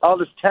got all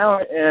this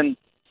talent. And,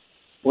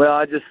 well,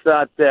 I just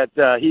thought that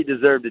he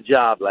deserved a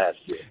job last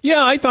year.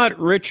 Yeah, I thought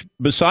Rich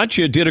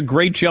Bisaccia did a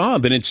great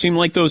job, and it seemed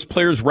like those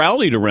players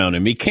rallied around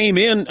him. He came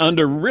in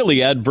under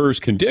really adverse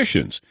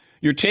conditions.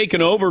 You're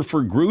taking over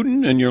for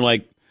Gruden, and you're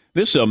like,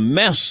 this is a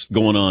mess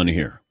going on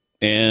here.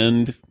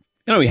 And,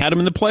 he had him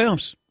in the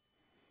playoffs.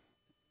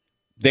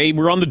 They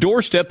were on the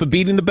doorstep of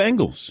beating the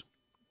Bengals.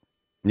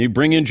 You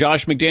bring in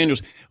Josh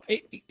McDaniels.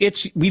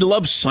 We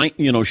love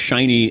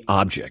shiny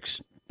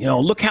objects.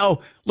 Look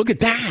at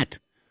that.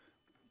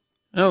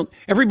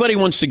 Everybody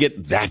wants to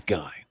get that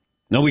guy.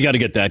 No, we got to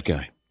get that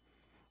guy.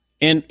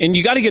 And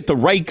you got to get the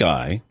right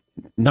guy,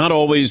 not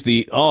always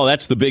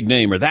that's the big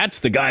name or that's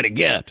the guy to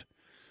get.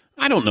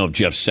 I don't know if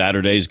Jeff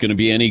Saturday is going to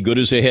be any good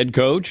as a head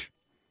coach.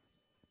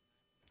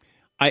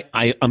 I'm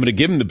going to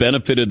give him the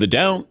benefit of the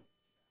doubt.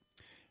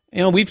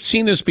 We've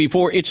seen this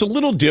before. It's a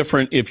little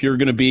different if you're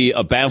going to be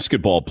a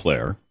basketball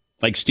player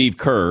like Steve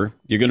Kerr.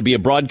 You're going to be a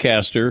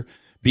broadcaster,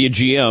 be a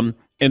GM,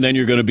 and then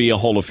you're going to be a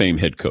Hall of Fame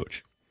head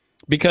coach.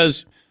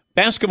 Because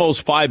basketball's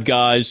 5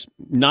 guys,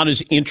 not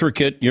as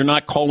intricate. You're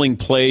not calling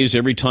plays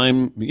every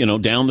time,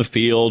 down the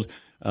field.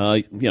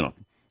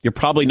 You're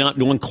probably not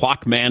doing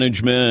clock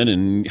management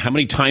and how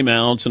many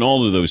timeouts and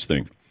all of those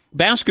things.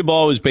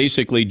 Basketball is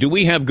basically, do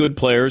we have good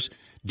players?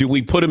 Do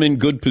we put them in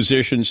good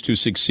positions to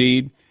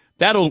succeed?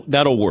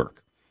 That'll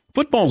work.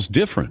 Football's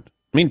different.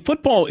 I mean,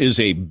 football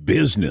is a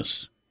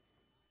business.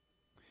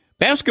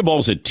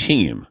 Basketball's a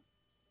team.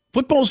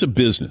 Football's a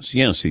business.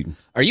 Yes, Eden.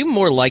 Are you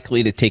more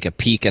likely to take a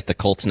peek at the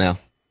Colts now?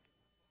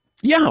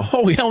 Yeah.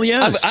 Oh, hell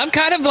yes. I'm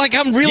kind of like,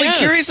 I'm really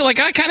curious. Like,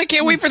 I kind of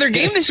can't wait for their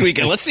game this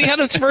weekend. Let's see how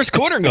this first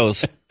quarter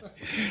goes.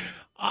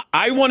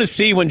 I want to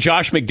see when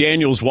Josh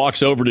McDaniels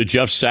walks over to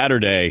Jeff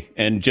Saturday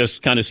and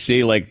just kind of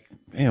see, like,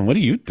 man, what are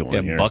you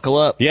doing here? Buckle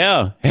up.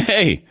 Yeah.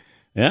 Hey.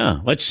 Yeah.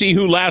 Let's see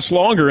who lasts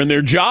longer in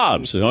their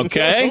jobs.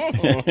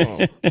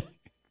 Okay.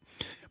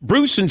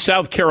 Bruce in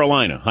South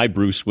Carolina. Hi,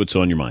 Bruce. What's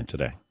on your mind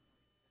today?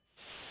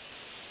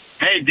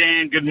 Hey,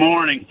 Dan. Good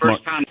morning.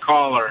 First-time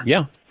caller.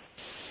 Yeah.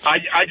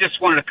 I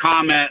just wanted to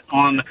comment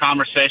on the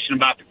conversation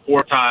about the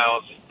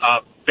quartiles.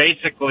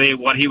 Basically,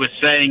 what he was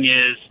saying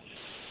is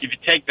if you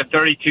take the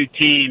 32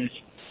 teams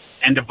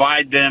and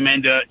divide them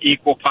into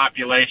equal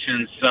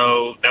populations,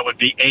 so that would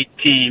be 8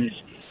 teams,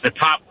 the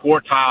top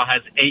quartile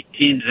has 8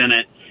 teams in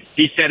it.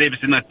 He said it was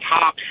in the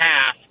top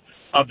half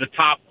of the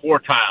top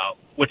quartile,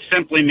 which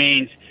simply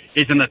means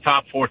he's in the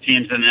top 4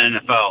 teams in the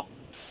NFL.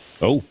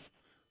 Oh,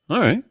 all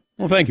right.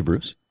 Well, thank you,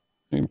 Bruce.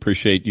 I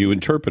appreciate you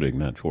interpreting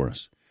that for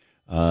us.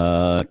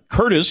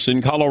 Curtis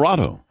in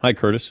Colorado. Hi,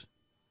 Curtis.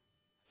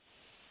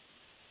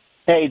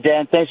 Hey,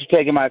 Dan. Thanks for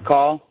taking my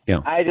call. Yeah.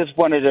 I just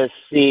wanted to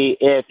see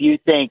if you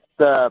think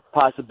the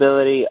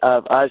possibility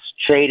of us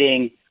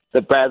trading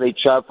the Bradley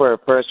Chubb for a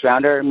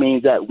first-rounder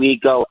means that we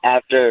go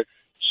after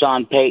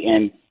Sean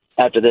Payton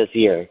after this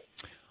year.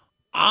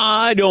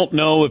 I don't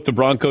know if the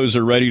Broncos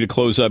are ready to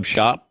close up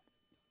shop.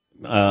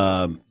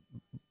 But,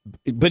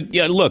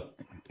 yeah, look,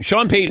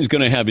 Sean Payton's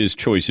going to have his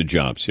choice of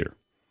jobs here.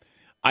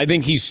 I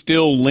think he's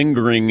still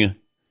lingering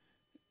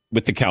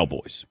with the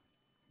Cowboys.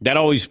 That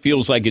always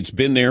feels like it's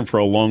been there for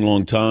a long,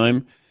 long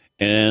time.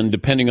 And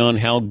depending on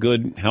how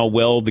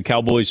well the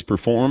Cowboys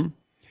perform,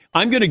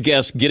 I'm going to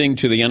guess getting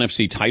to the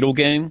NFC title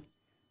game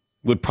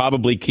would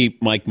probably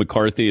keep Mike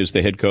McCarthy as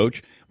the head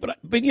coach. But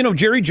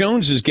Jerry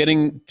Jones is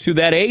getting to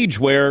that age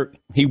where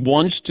he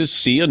wants to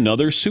see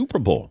another Super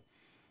Bowl.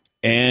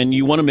 And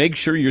you want to make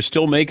sure you're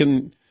still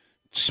making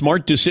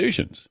smart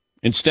decisions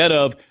instead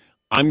of,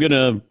 I'm going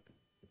to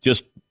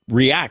just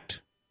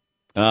react.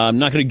 I'm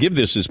not going to give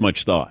this as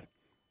much thought.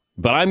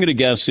 But I'm going to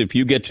guess if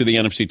you get to the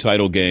NFC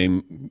title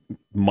game,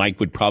 Mike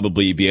would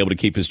probably be able to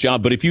keep his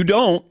job. But if you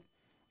don't,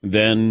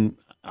 then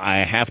I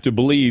have to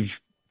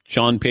believe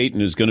Sean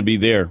Payton is going to be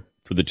there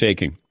for the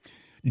taking.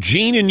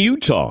 Gene in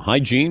Utah. Hi,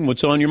 Gene.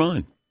 What's on your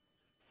mind?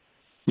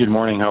 Good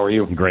morning. How are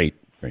you? Great.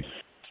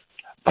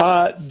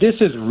 This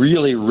is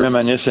really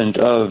reminiscent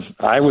of,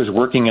 I was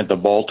working at the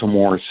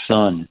Baltimore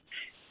Sun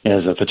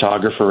as a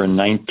photographer in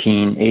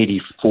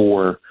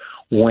 1984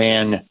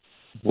 when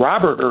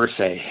Robert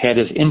Irsay had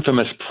his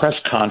infamous press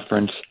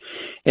conference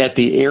at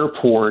the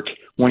airport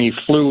when he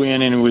flew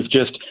in and was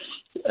just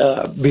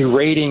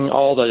berating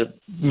all the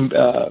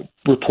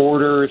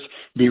reporters,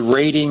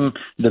 berating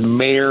the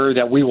mayor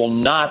that we will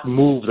not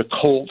move the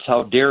Colts.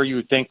 How dare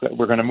you think that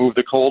we're going to move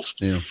the Colts?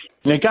 Yeah.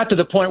 And it got to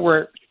the point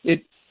where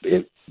it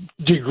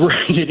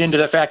degraded into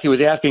the fact he was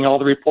asking all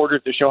the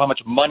reporters to show how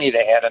much money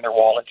they had in their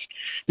wallets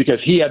because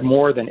he had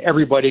more than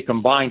everybody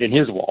combined in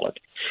his wallet.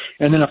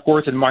 And then, of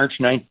course, in March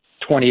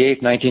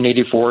 28th,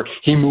 1984,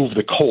 he moved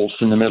the Colts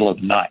in the middle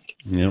of the night.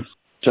 Yep.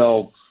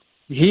 So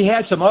he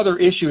had some other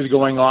issues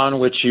going on,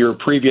 which your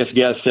previous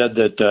guest said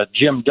that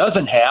Jim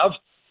doesn't have,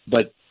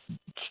 but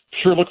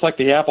sure looks like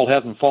the apple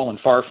hasn't fallen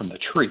far from the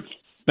tree.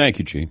 Thank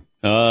you, Gene.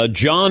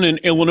 John in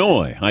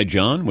Illinois. Hi,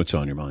 John. What's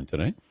on your mind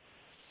today?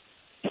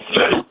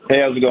 Hey,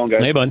 how's it going,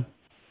 guys? Hey, bud.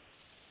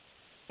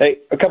 Hey,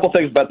 a couple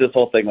things about this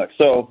whole thing.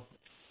 So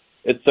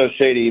it's so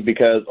shady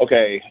because,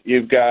 okay,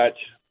 you've got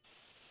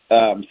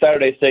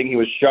Saturday saying he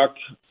was shocked.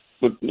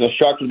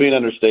 Shocked would be an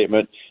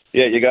understatement.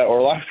 Yeah, you got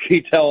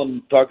Orlovsky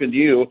talking to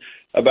you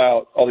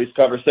about all these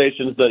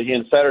conversations that he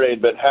and Saturday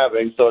had been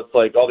having. So it's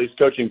like all these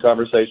coaching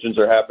conversations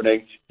are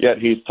happening, yet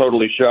he's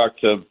totally shocked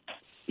to,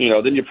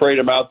 then you parade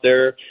him out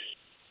there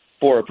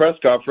for a press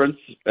conference,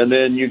 and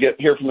then you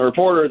hear from the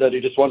reporter that he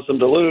just wants them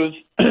to lose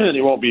and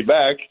he won't be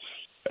back.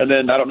 And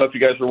then I don't know if you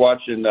guys were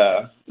watching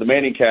the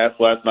Manning cast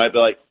last night,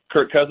 but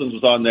Kirk Cousins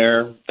was on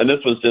there, and this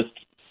was just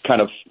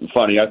kind of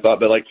funny, I thought,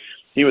 but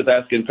he was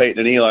asking Peyton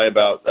and Eli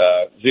about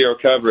zero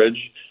coverage,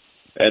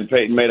 and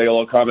Peyton made a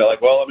little comment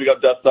well, let me go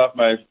dust off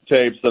my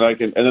tapes and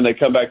and then they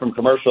come back from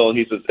commercial,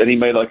 and he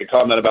made a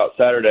comment about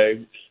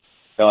Saturday.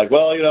 And I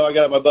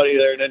got my buddy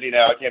there in Indy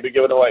now. I can't be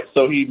giving away.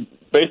 So he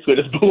basically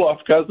just blew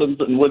off Cousins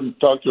and wouldn't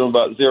talk to him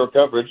about zero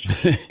coverage.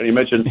 And he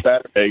mentioned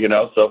Saturday,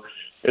 so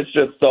it's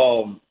just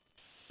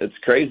it's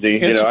crazy.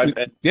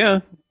 Yeah,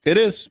 it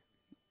is.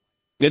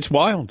 It's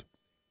wild.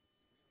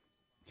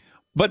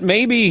 But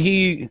maybe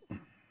you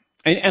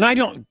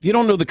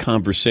don't know the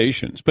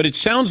conversations, but it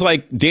sounds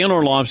like Dan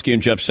Orlovsky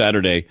and Jeff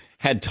Saturday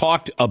had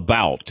talked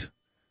about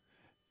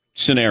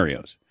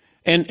scenarios.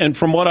 And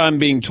from what I'm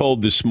being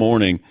told this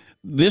morning,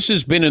 this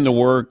has been in the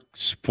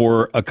works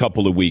for a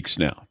couple of weeks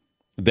now,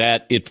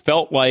 that it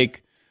felt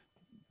like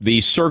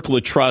the circle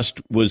of trust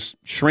was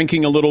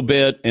shrinking a little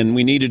bit and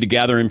we needed to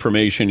gather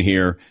information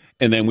here,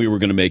 and then we were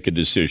going to make a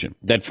decision.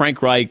 That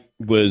Frank Reich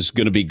was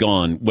going to be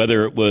gone,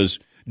 whether it was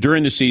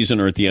during the season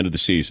or at the end of the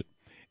season.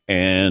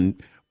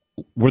 And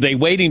were they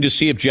waiting to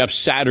see if Jeff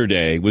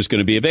Saturday was going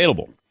to be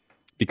available?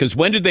 Because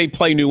when did they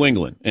play New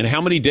England? And how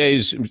many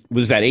days,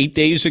 was that 8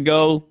 days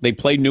ago they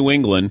played New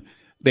England?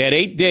 They had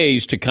 8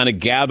 days to kind of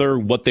gather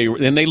what they were,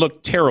 and they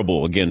looked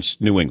terrible against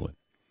New England.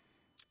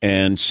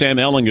 And Sam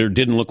Ehlinger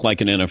didn't look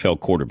like an NFL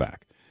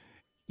quarterback.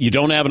 You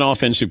don't have an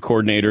offensive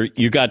coordinator.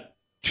 You got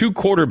two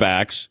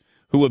quarterbacks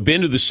who have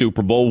been to the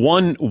Super Bowl.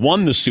 One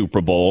won the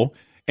Super Bowl,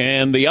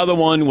 and the other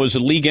one was a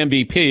league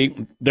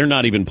MVP. They're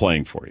not even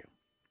playing for you.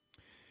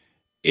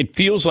 It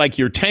feels like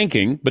you're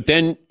tanking, but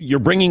then you're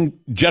bringing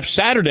Jeff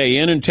Saturday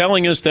in and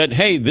telling us that,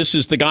 hey, this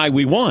is the guy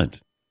we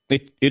want.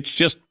 It's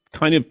just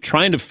kind of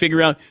trying to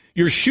figure out.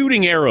 You're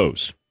shooting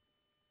arrows,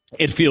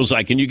 it feels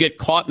like, and you get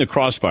caught in the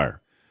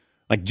crossfire.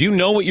 Do you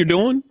know what you're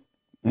doing?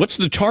 What's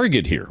the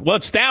target here? Well,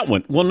 it's that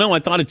one. Well, no, I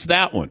thought it's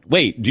that one.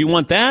 Wait, do you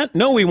want that?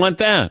 No, we want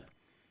that.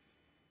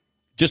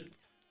 Just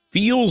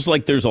feels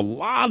like there's a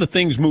lot of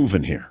things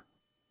moving here.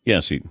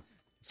 Yes, Eden.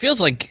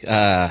 Feels like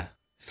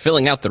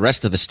filling out the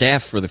rest of the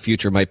staff for the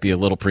future might be a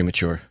little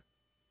premature.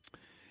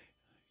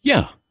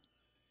 Yeah,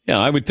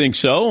 I would think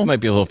so. It might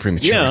be a little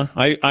premature. Yeah,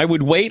 I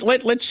would wait.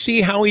 Let's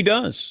see how he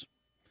does.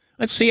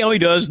 Let's see how he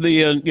does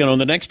the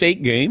next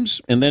 8 games,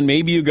 and then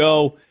maybe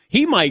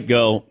he might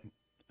go,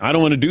 I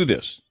don't want to do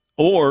this.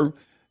 Or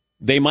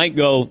they might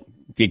go,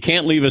 you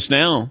can't leave us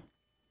now.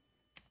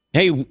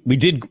 Hey, we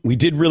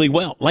did really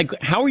well.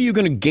 How are you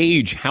going to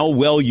gauge how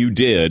well you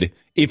did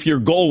if your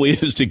goal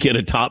is to get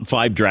a top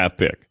 5 draft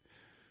pick?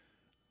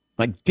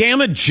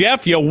 Damn it,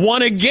 Jeff, you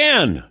won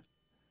again.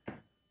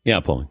 Yeah,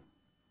 Paulie.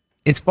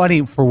 It's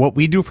funny, for what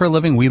we do for a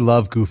living, we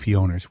love goofy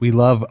owners. We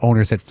love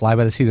owners that fly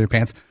by the seat of their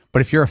pants.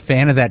 But if you're a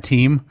fan of that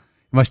team,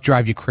 it must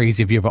drive you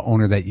crazy if you have an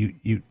owner that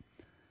you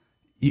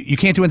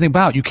can't do anything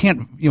about. You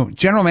can't,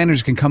 general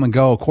managers can come and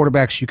go.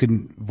 Quarterbacks, you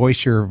can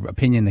voice your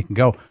opinion, they can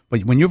go.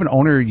 But when you have an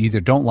owner you either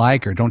don't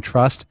like or don't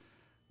trust,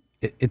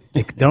 they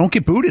don't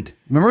get booted.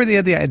 Remember they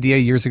had the idea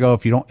years ago,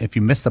 if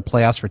you miss the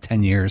playoffs for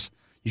 10 years,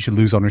 you should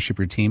lose ownership of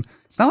your team.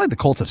 It's not like the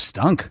Colts have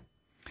stunk.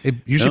 They're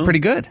usually pretty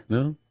good.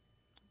 No.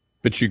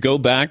 But you go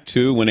back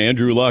to when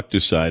Andrew Luck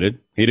decided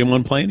he didn't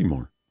want to play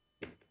anymore.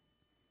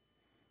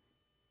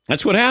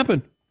 That's what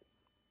happened.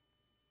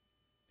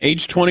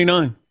 Age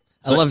 29.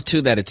 I love,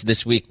 too, that it's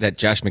this week that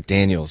Josh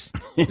McDaniels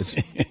is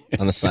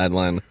on the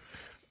sideline.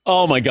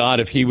 Oh, my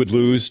God, if he would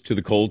lose to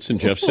the Colts and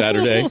Jeff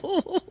Saturday.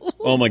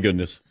 Oh, my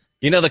goodness.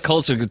 The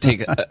Colts are going to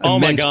take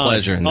immense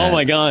pleasure in that. Oh,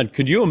 my God.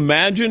 Could you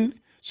imagine?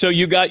 So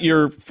you got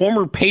your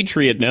former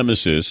Patriot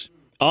nemesis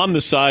on the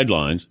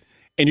sidelines,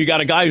 and you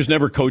got a guy who's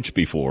never coached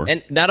before.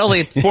 And not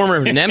only former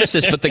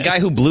nemesis, but the guy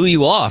who blew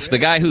you off, the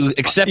guy who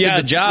accepted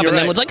the job and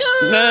then was like,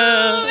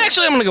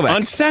 actually, I'm going to go back.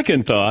 On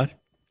second thought,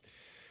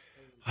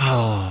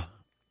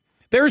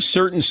 there are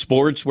certain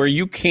sports where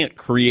you can't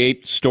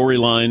create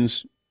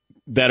storylines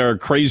that are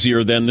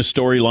crazier than the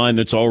storyline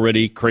that's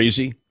already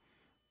crazy.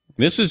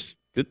 This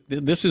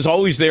is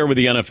always there with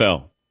the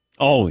NFL.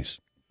 Always.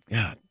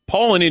 God.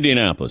 Paul in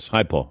Indianapolis.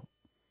 Hi, Paul.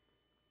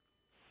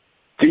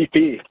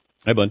 DP.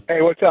 Hi, bud.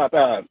 Hey, what's up?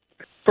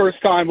 First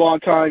time, long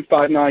time,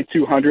 5'9",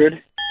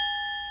 200.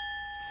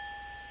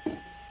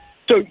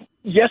 So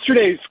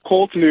yesterday's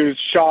Colts news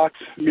shocked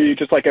me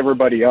just like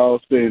everybody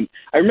else. And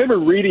I remember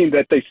reading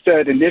that they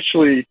said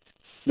initially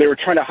they were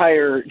trying to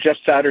hire Jeff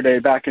Saturday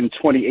back in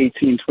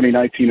 2018,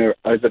 2019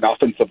 as an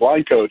offensive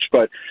line coach.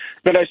 But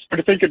then I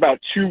started thinking about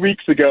 2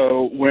 weeks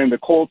ago when the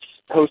Colts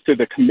hosted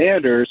the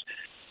Commanders,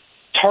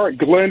 Tarek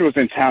Glenn was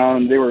in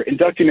town. They were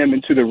inducting him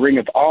into the Ring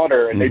of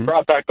Honor, and they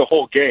brought back the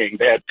whole gang.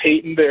 They had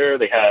Peyton there.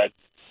 They had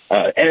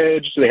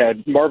Edge. They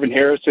had Marvin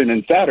Harrison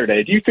and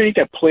Saturday. Do you think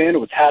a plan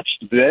was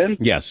hatched then?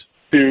 Yes.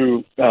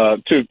 To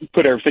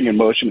put everything in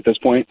motion at this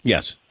point?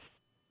 Yes,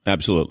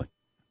 absolutely.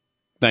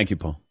 Thank you,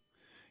 Paul.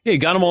 Yeah, he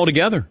got them all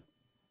together.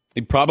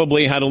 He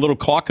probably had a little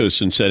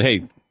caucus and said,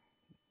 hey,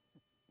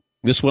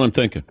 this is what I'm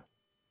thinking.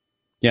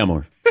 Yeah,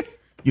 more.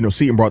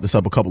 Seaton brought this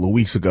up a couple of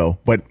weeks ago,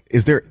 but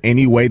is there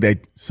any way that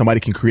somebody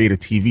can create a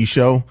TV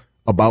show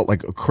about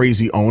like a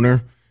crazy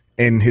owner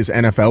and his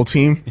NFL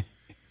team?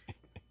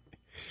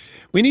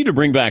 We need to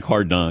bring back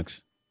Hard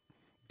Knocks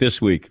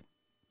this week.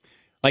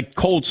 Like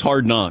Colts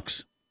Hard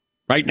Knocks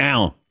right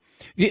now.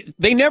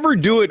 They never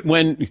do it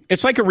when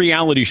it's like a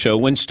reality show.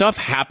 When stuff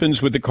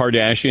happens with the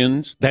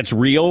Kardashians that's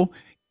real,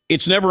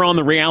 it's never on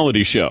the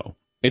reality show.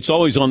 It's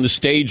always on the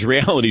stage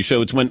reality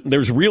show. It's when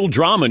there's real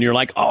drama and you're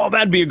like, oh,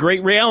 that'd be a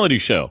great reality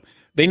show.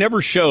 They never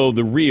show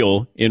the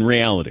real in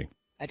reality.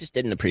 I just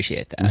didn't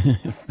appreciate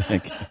that.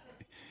 Thank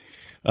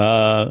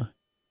you.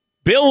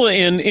 Bill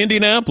in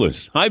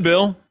Indianapolis. Hi,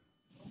 Bill.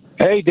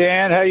 Hey,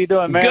 Dan. How you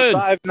doing, man? Good.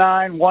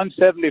 5'9",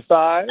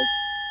 175.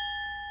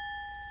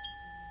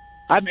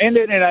 I'm in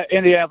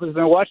Indianapolis. I've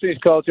been watching these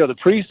Colts, the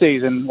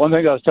preseason. One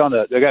thing I was telling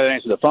the guy that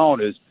answered the phone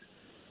is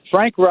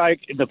Frank Reich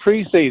in the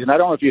preseason, I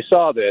don't know if you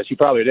saw this, you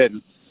probably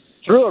didn't,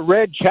 threw a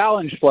red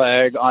challenge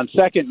flag on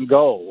 2nd and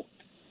goal.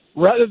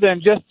 Rather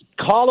than just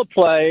call a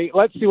play,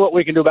 let's see what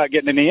we can do about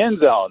getting in the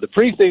end zone. The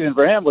preseason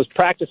for him was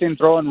practicing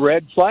throwing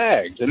red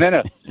flags. And then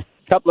a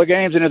couple of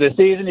games into the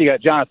season, you got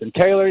Jonathan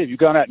Taylor, you've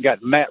gone out and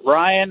got Matt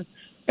Ryan.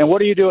 And what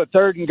do you do at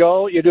 3rd and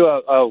goal? You do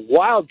a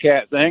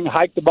wildcat thing,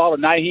 hike the ball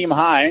to Nyheim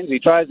Hines. He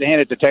tries to hand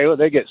it to Taylor.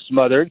 They get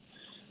smothered.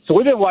 So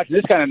we've been watching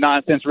this kind of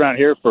nonsense around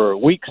here for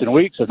weeks and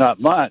weeks, if not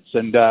months.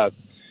 And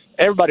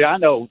everybody I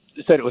know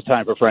said it was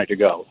time for Frank to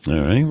go. All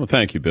right. Well,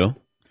 thank you, Bill.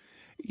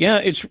 Yeah,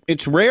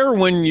 it's rare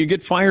when you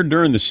get fired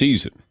during the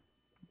season,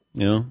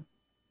 and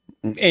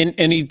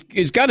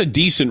he's got a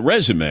decent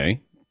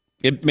resume.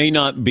 It may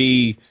not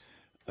be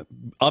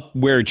up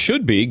where it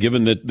should be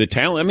given the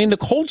talent. I mean, the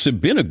Colts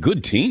have been a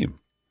good team,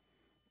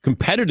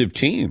 competitive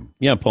team.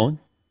 Yeah, Paul.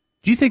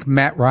 Do you think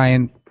Matt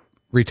Ryan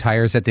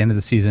retires at the end of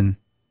the season?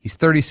 He's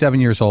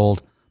 37 years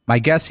old. My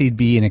guess he'd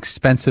be an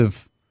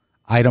expensive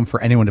item for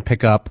anyone to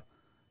pick up.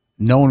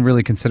 No one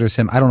really considers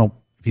him. I don't know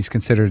if he's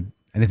considered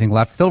anything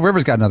left. Phil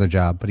Rivers got another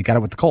job, but he got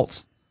it with the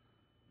Colts.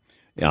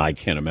 Yeah, I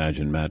can't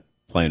imagine Matt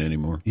playing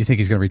anymore. You think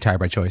he's going to retire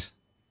by choice?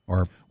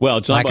 Well,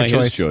 it's not by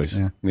his choice.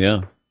 choice.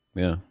 Yeah.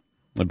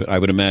 I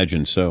would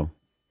imagine so.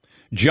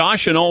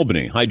 Josh in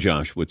Albany. Hi,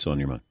 Josh. What's on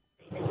your mind?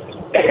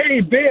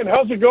 Hey, Ben.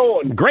 How's it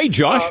going? Great,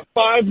 Josh.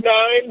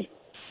 5'9".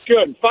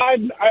 Good.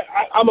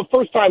 I'm a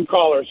first-time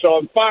caller, so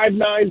I'm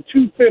 5'9",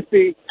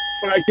 250,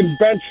 but I can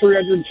bench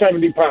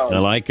 370 pounds. I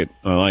like it,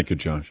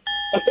 Josh.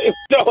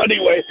 So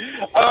anyway,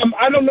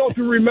 I don't know if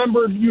you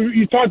remember,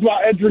 you talked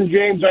about Edgerrin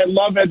James. I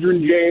love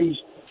Edgerrin James.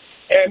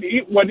 And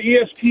when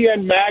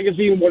ESPN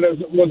magazine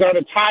was on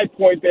a tie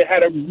point, they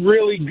had a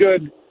really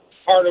good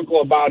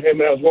article about him,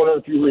 and I was wondering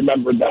if you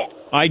remembered that.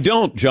 I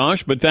don't,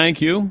 Josh, but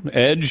thank you.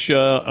 Edge,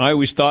 I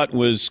always thought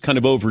was kind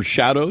of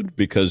overshadowed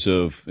because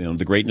of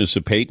the greatness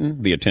of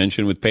Peyton, the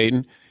attention with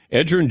Peyton.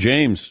 Edgerrin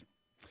James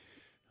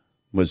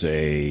was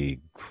a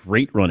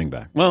great running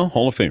back. Well,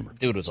 Hall of Famer.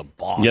 Dude was a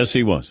boss. Yes,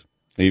 he was.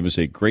 He was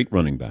a great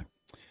running back.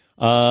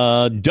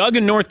 Doug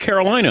in North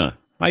Carolina.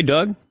 Hi,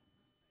 Doug.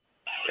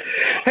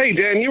 Hey,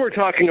 Dan, you were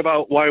talking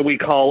about why we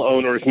call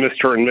owners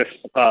Mr. and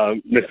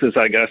Mrs.,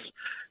 I guess.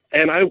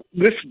 And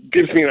this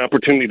gives me an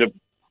opportunity to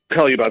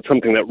tell you about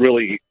something that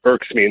really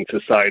irks me in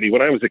society.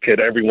 When I was a kid,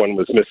 everyone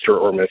was Mr.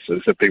 or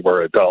Mrs. if they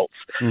were adults.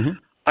 Mm-hmm.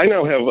 I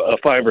now have a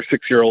 5 or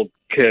 6 year old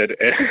kid,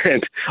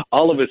 and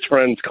all of his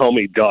friends call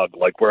me Doug,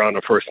 like we're on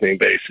a first name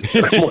basis.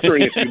 And I'm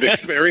wondering if you've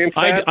experienced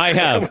that. I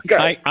have.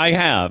 I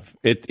have.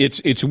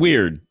 It's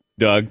weird,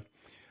 Doug.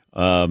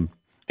 And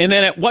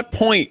then at what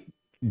point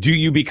do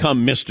you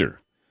become Mr.?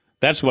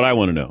 That's what I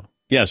want to know.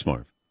 Yes,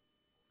 Marv.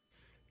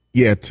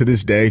 Yeah, to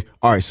this day.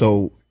 All right,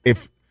 so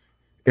if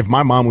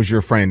my mom was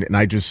your friend and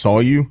I just saw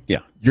you,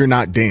 you're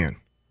not Dan.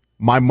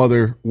 My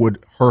mother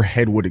her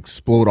head would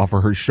explode off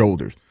of her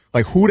shoulders.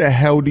 Like, who the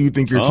hell do you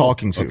think you're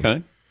talking to?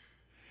 Okay.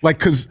 Like,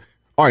 because,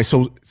 all right,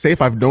 so say if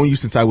I've known you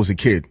since I was a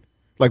kid.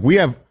 Like, we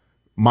have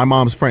my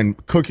mom's friend,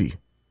 Cookie.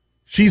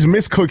 She's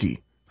Miss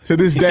Cookie to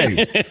this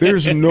day.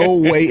 There's no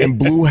way in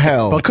blue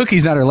hell. But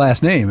Cookie's not her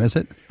last name, is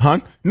it? Huh?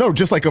 No,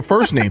 just like a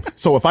first name.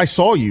 So if I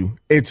saw you,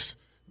 it's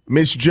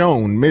Miss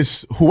Joan,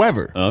 Miss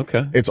whoever.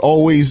 Okay. It's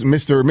always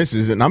Mr. or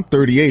Mrs. And I'm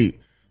 38.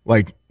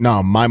 Like,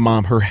 nah, my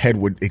mom, her head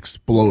would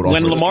explode off.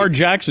 When her. Lamar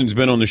Jackson's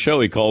been on the show,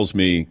 he calls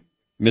me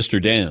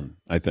Mr. Dan,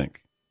 I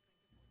think.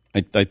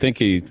 I think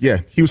he... Yeah,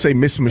 he would say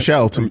Miss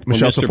Michelle to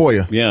Michelle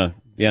Tafoya.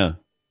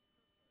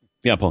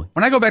 Yeah, Paul.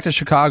 When I go back to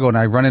Chicago and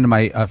I run into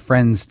my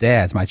friends'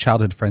 dads, my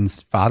childhood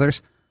friends'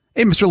 fathers,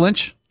 hey, Mr.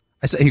 Lynch.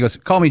 He goes,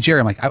 call me Jerry.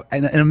 I'm like,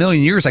 in a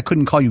million years, I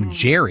couldn't call you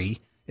Jerry.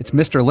 It's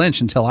Mr.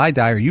 Lynch until I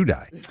die or you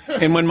die.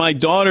 And when my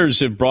daughters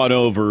have brought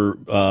over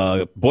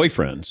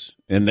boyfriends,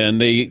 and then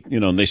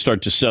they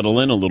start to settle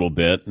in a little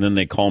bit, and then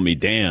they call me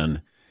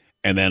Dan,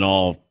 and then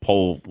I'll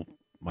pull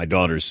my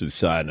daughters to the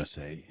side and I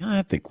say,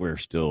 I think we're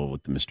still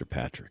with the Mr.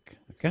 Patrick.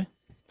 Okay.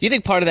 Do you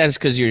think part of that is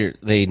because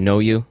they know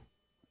you?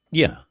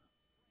 Yeah.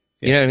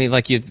 You know what I mean?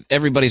 Like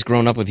everybody's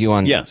grown up with you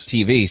on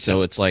TV,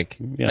 so it's like,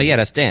 oh yeah,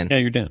 that's Dan. Yeah,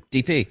 you're Dan.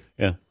 DP.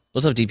 Yeah.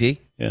 What's up, DP?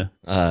 Yeah.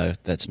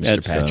 That's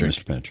Mr. Patrick.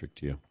 Mr. Patrick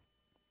to you.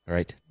 All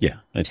right. Yeah.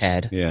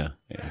 Tad. Yeah.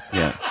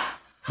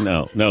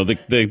 No.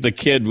 The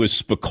kid was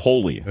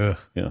Spicoli.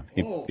 Yeah.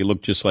 He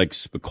looked just like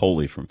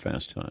Spicoli from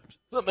Fast Times.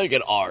 Let's make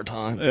it our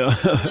time.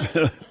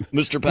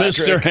 Mr.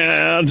 Patrick. Mr.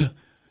 Hand.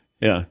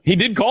 Yeah. He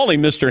did call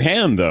him Mr.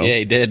 Hand, though. Yeah,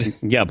 he did.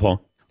 Yeah, Paul.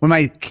 When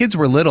my kids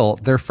were little,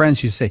 their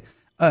friends used to say,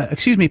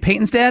 excuse me,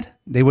 Peyton's dad?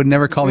 They would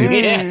never call me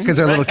because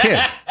they're little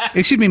kids.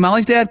 Excuse me,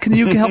 Molly's dad? Can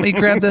you help me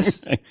grab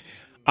this?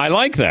 I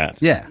like that.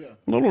 Yeah.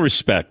 A little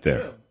respect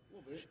there.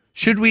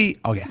 Should we?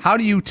 Okay. How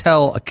do you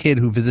tell a kid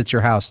who visits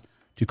your house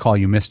to call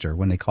you Mr.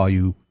 when they call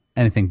you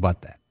anything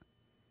but that?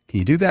 Can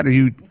you do that? Or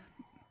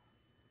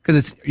because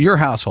it's your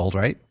household,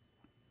 right?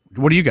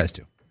 What do you guys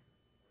do?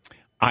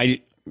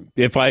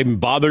 If I'm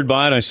bothered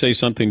by it, I say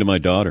something to my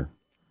daughter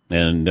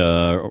and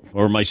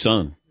or my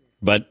son.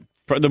 But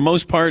for the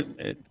most part,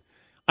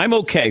 I'm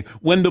okay.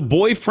 When the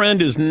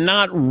boyfriend is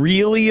not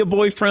really a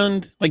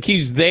boyfriend, like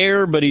he's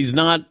there, but he's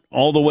not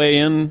all the way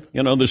in,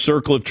 the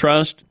circle of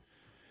trust,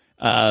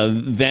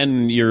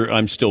 then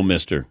I'm still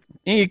Mr.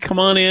 Hey, come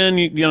on in.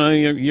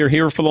 You're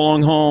here for the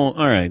long haul.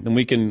 All right, then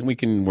we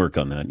can work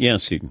on that.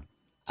 Yes, Eden.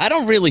 I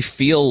don't really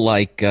feel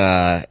like,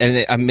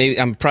 and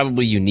I'm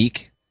probably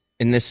unique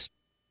in this,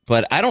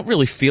 but I don't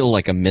really feel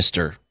like a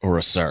Mr. or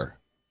a Sir.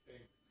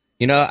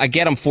 I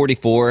get I'm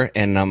 44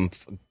 and I'm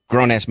a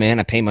grown-ass man.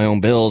 I pay my own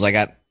bills. I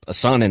got a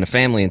son and a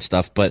family and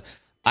stuff, but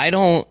I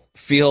don't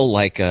feel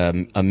like a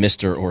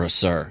Mr. or a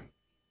Sir.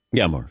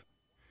 Yeah, Marv.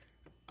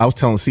 I was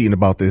telling Seaton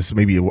about this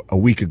maybe a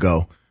week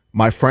ago.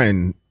 My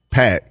friend,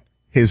 Pat,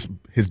 his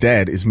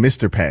dad is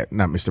Mr. Pat,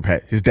 not Mr.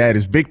 Pat. His dad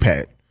is Big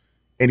Pat.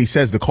 And he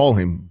says to call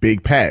him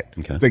Big Pat.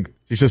 Okay.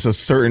 It's just a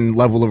certain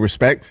level of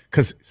respect.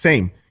 Because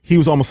he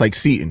was almost like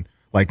Seaton.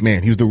 Like,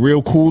 man, he was the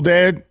real cool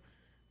dad,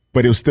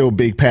 but it was still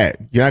Big Pat.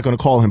 You're not going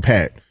to call him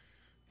Pat.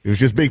 It was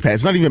just Big Pat.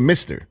 It's not even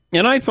Mr.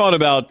 And I thought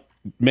about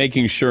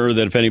making sure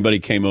that if anybody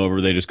came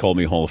over, they just called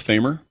me Hall of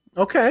Famer.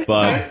 Okay.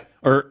 But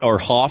or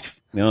Hoff,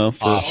 for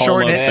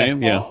Hall of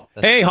Fame. Yeah.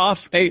 Hey,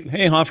 Hoff.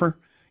 Hey, Hoffer.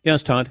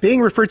 Yes, Todd.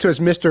 Being referred to as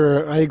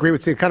Mr., I agree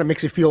with you. It kind of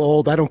makes you feel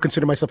old. I don't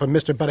consider myself a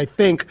Mr., but I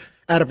think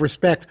out of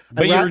respect.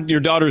 But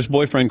your daughter's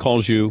boyfriend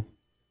calls you?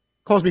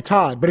 Calls me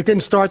Todd, but it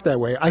didn't start that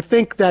way. I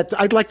think that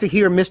I'd like to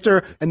hear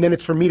Mr., and then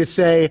it's for me to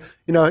say,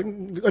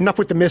 enough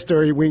with the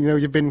Mr.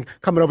 You've been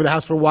coming over the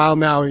house for a while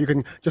now. You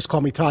can just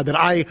call me Todd. That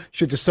I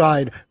should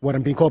decide what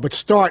I'm being called, but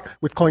start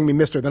with calling me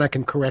Mr. Then I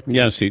can correct you.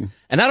 Yes, Eden.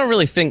 And I don't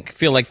really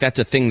feel like that's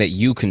a thing that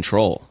you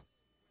control.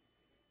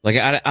 Like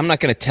I'm not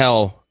going to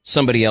tell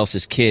somebody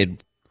else's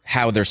kid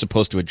how they're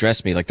supposed to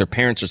address me. Like their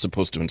parents are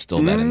supposed to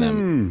instill that in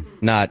them.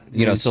 Not,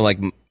 so like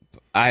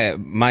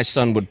my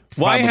son would.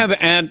 Well,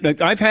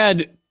 I've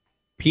had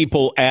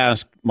people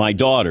ask my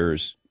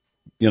daughters,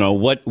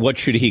 what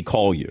should he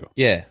call you?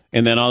 Yeah.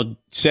 And then I'll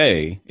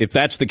say, if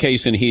that's the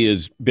case and he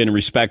has been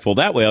respectful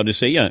that way, I'll just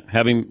say, yeah,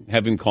 have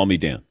him call me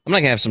Dan. I'm not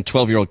gonna have some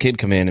 12-year-old kid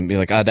come in and be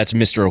like, that's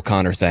Mr.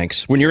 O'Connor,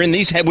 thanks. When you're in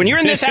this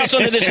house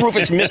under this roof,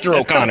 it's Mr.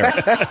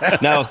 O'Connor.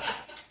 Now,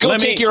 go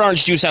take your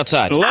orange juice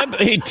outside. Let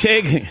me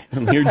take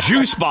your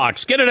juice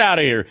box. Get it out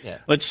of here. Yeah.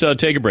 Let's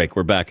take a break.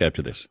 We're back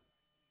after this.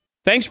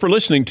 Thanks for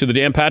listening to the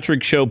Dan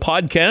Patrick Show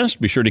podcast.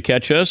 Be sure to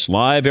catch us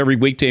live every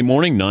weekday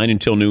morning, 9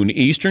 until noon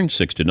Eastern,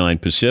 6 to 9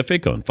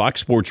 Pacific on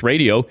Fox Sports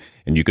Radio.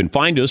 And you can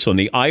find us on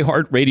the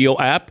iHeartRadio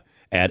app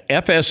at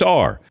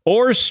FSR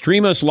or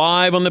stream us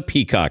live on the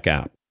Peacock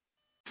app.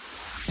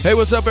 Hey,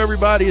 what's up,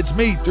 everybody? It's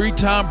me,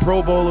 3-time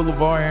Pro Bowler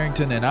LeVar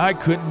Arrington, and I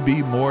couldn't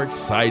be more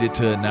excited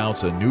to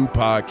announce a new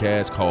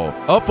podcast called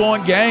Up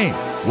On Game.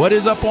 What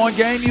is Up On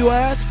Game, you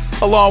ask?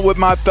 Along with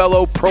my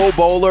fellow Pro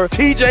Bowler,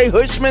 TJ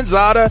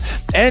Hushmanzada,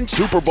 and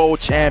Super Bowl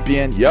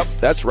champion, yep,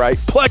 that's right,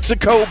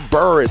 Plexico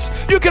Burris.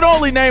 You can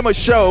only name a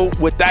show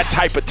with that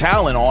type of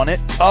talent on it.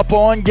 Up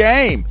On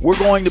Game. We're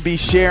going to be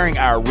sharing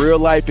our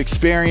real-life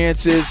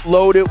experiences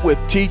loaded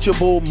with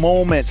teachable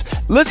moments.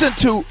 Listen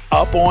to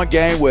Up On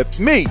Game with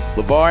me,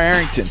 LeVar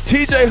Arrington,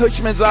 TJ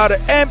Hushmanzada,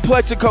 and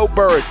Plexico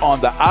Burris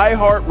on the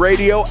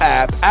iHeartRadio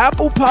app,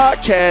 Apple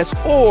Podcasts,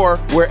 or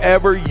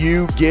wherever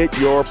you get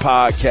your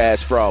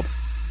podcast from.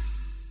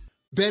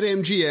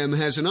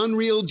 BetMGM has an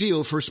unreal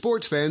deal for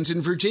sports fans in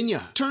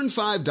Virginia. Turn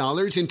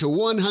 $5 into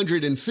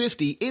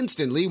 $150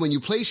 instantly when you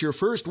place your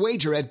first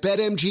wager at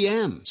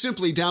BetMGM.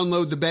 Simply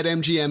download the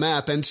BetMGM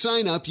app and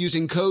sign up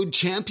using code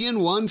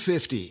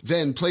Champion150.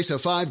 Then place a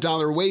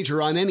 $5 wager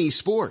on any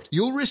sport.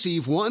 You'll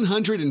receive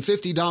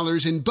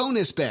 $150 in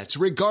bonus bets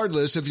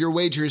regardless of your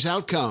wager's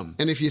outcome.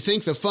 And if you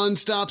think the fun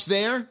stops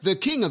there, the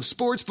king of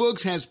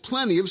sportsbooks has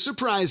plenty of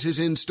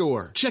surprises in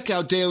store. Check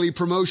out daily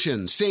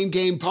promotions,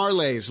 same-game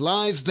parlays,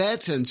 live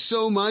bets, and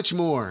so much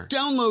more.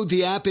 Download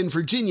the app in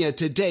Virginia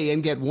today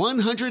and get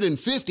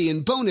 $150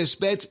 in bonus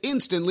bets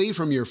instantly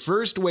from your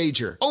first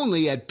wager.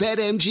 Only at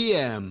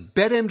BetMGM.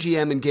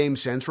 BetMGM and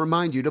GameSense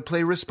remind you to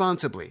play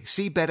responsibly.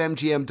 See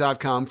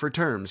BetMGM.com for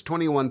terms.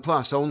 21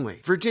 plus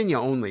only. Virginia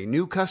only.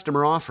 New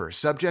customer offer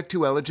subject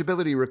to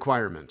eligibility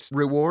requirements.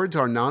 Rewards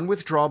are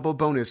non-withdrawable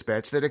bonus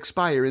bets that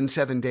expire in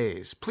 7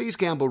 days. Please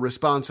gamble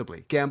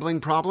responsibly. Gambling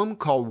problem?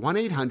 Call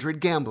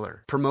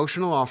 1-800-GAMBLER.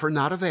 Promotional offer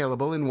not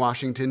available in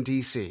Washington,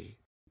 D.C.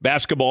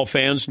 Basketball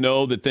fans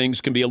know that things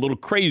can be a little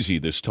crazy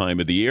this time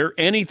of the year.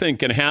 Anything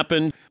can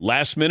happen.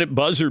 Last-minute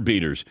buzzer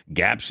beaters,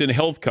 gaps in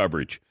health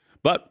coverage.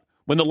 But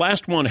when the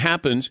last one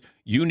happens,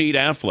 you need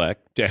Aflac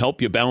to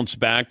help you bounce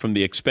back from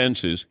the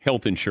expenses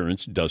health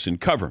insurance doesn't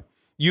cover.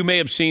 You may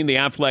have seen the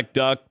Aflac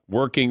Duck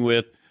working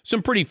with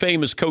some pretty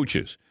famous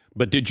coaches.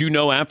 But did you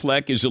know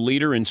Aflac is a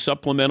leader in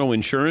supplemental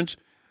insurance?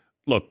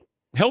 Look,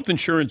 health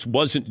insurance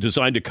wasn't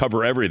designed to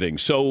cover everything.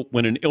 So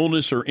when an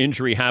illness or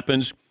injury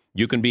happens,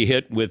 you can be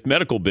hit with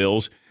medical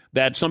bills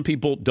that some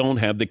people don't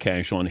have the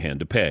cash on hand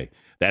to pay.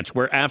 That's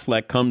where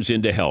Aflac comes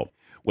in to help.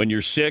 When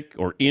you're sick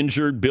or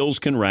injured, bills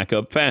can rack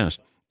up fast.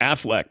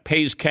 Aflac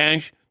pays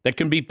cash that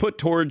can be put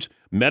towards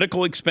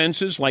medical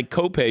expenses like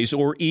copays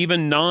or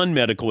even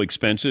non-medical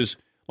expenses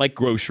like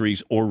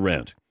groceries or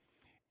rent.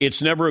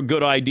 It's never a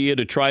good idea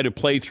to try to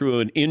play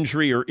through an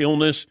injury or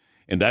illness,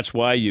 and that's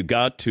why you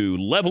got to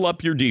level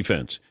up your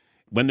defense.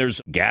 When there's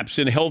gaps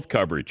in health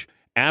coverage,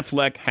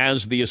 Aflac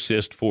has the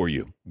assist for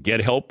you.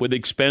 Get help with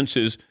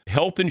expenses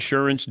health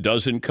insurance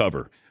doesn't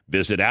cover.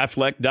 Visit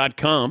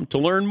Aflac.com to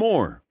learn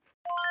more.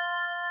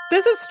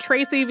 This is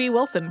Tracy V.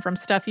 Wilson from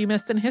Stuff You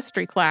Missed in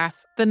History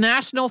class. The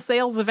national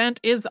sales event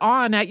is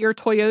on at your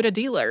Toyota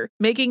dealer,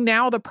 making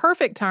now the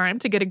perfect time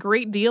to get a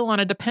great deal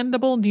on a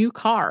dependable new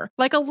car.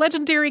 Like a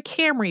legendary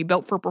Camry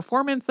built for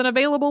performance and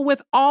available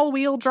with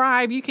all-wheel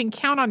drive, you can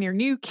count on your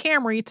new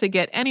Camry to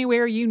get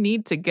anywhere you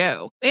need to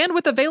go. And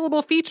with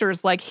available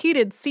features like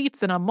heated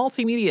seats and a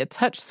multimedia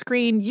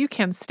touchscreen, you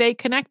can stay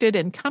connected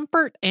in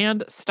comfort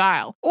and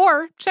style.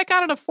 Or check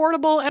out an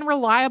affordable and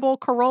reliable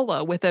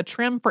Corolla with a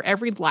trim for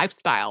every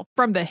lifestyle.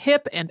 From the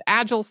hip and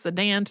agile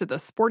sedan to the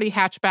sporty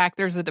hatchback,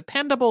 there's a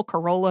dependable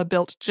Corolla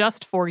built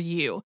just for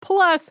you.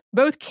 Plus,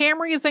 both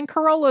Camrys and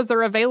Corollas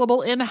are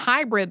available in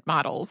hybrid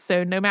models,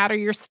 so no matter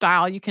your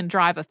style, you can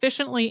drive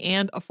efficiently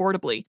and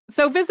affordably.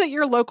 So visit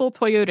your local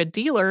Toyota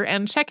dealer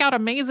and check out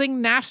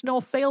amazing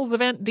national sales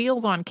event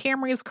deals on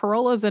Camrys,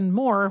 Corollas, and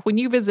more when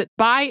you visit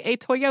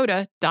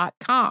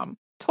buyatoyota.com.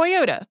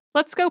 Toyota,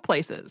 let's go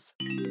places.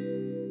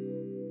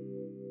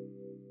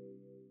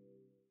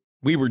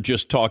 We were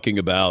just talking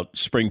about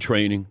spring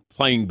training,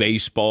 playing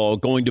baseball,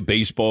 going to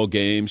baseball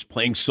games,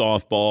 playing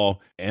softball,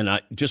 and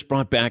I just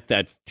brought back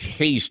that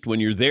taste when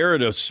you're there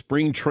at a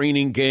spring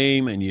training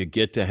game and you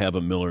get to have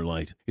a Miller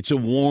Lite. It's a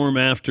warm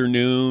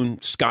afternoon,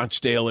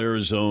 Scottsdale,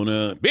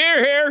 Arizona.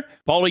 Beer here!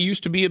 Paulie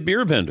used to be a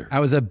beer vendor. I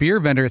was a beer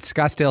vendor at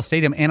Scottsdale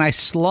Stadium, and I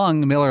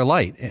slung Miller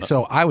Lite,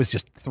 so I was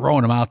just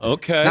throwing them out there.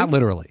 Okay. Not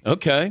literally.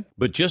 Okay,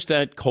 but just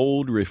that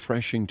cold,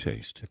 refreshing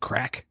taste. The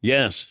crack?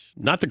 Yes,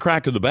 not the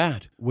crack of the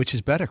bat. Which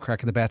is better,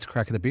 crack of the bat's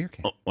crack of the beer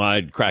can? Oh,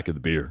 I'd crack of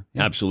the beer.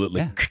 Yeah.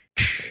 Absolutely. Yeah.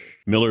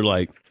 Miller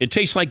Lite. It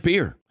tastes like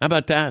beer. How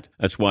about that?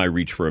 That's why I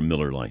reach for a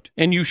Miller Lite.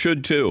 And you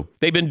should too.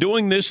 They've been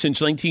doing this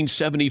since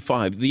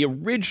 1975. The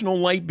original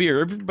light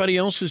beer. Everybody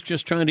else is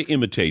just trying to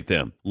imitate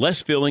them.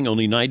 Less filling,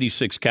 only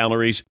 96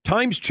 calories.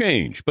 Times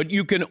change, but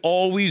you can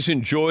always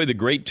enjoy the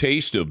great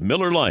taste of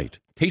Miller Lite.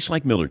 Tastes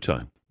like Miller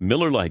time.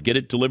 Miller Lite. Get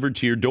it delivered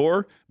to your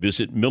door.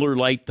 Visit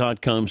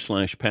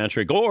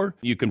MillerLite.com/Patrick. Or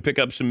you can pick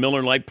up some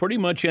Miller Lite pretty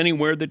much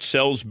anywhere that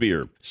sells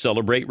beer.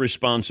 Celebrate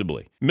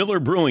responsibly. Miller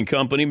Brewing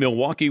Company,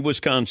 Milwaukee,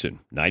 Wisconsin.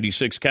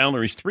 96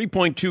 calories,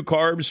 3.2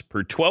 carbs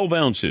per 12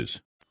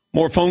 ounces.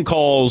 More phone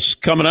calls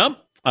coming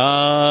up.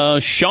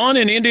 Sean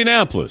in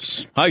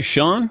Indianapolis. Hi,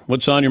 Sean.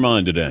 What's on your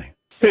mind today?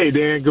 Hey,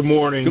 Dan. Good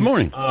morning. Good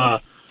morning. I'm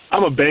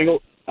a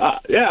Bengals.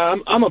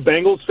 I'm a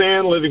Bengals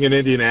fan living in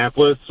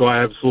Indianapolis, so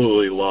I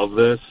absolutely love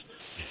this.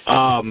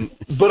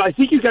 But I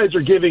think you guys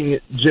are giving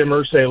Jim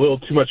Irsay a little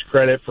too much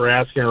credit for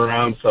asking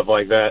around, stuff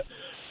like that.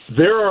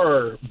 There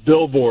are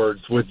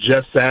billboards with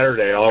Jeff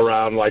Saturday all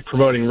around, like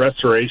promoting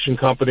restoration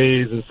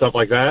companies and stuff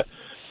like that.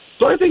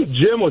 So I think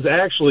Jim was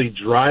actually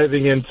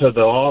driving into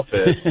the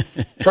office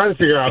trying to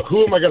figure out,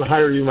 who am I going to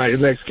hire to be my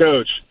next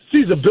coach?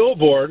 Sees a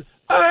billboard.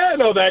 I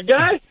know that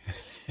guy.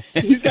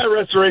 He's got a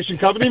restoration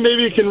company.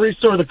 Maybe he can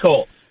restore the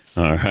Colts.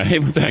 All right.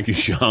 Well, thank you,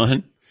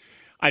 Sean.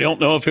 I don't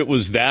know if it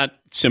was that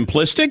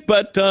simplistic,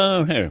 but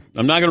hey,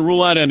 I'm not going to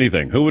rule out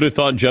anything. Who would have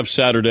thought Jeff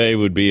Saturday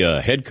would be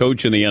a head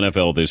coach in the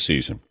NFL this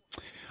season?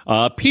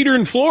 Peter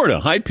in Florida.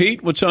 Hi,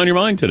 Pete. What's on your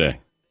mind today?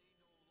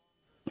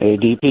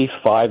 ADP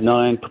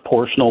 5'9",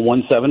 proportional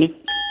 170.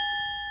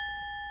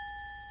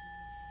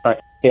 All right.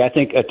 Hey, I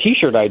think a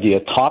T-shirt idea,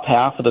 top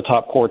half of the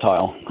top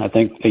quartile. I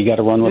think you got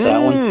to run with that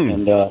one.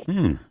 And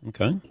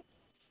okay.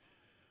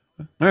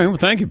 All right. Well,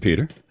 thank you,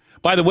 Peter.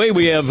 By the way,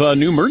 we have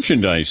new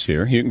merchandise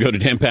here. You can go to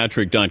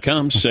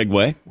danpatrick.com,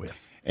 segue.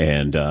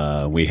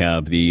 And we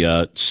have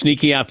the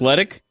Sneaky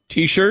Athletic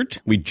T-shirt.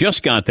 We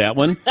just got that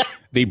one.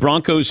 The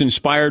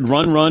Broncos-inspired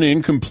run,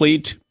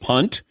 incomplete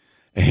punt.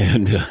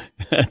 And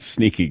that's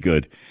sneaky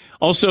good.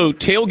 Also,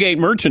 tailgate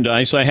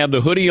merchandise. I have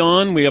the hoodie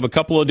on. We have a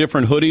couple of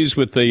different hoodies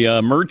with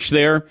the merch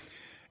there.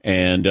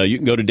 And you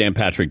can go to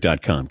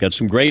danpatrick.com. Got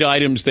some great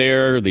items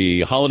there,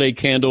 the holiday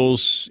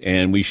candles.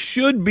 And we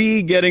should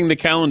be getting the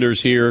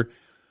calendars here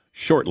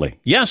shortly.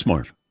 Yes,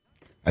 Marv.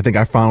 I think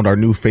I found our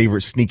new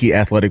favorite sneaky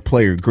athletic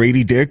player,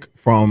 Grady Dick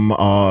from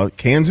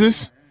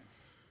Kansas.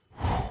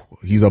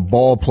 He's a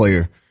ball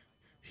player.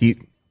 He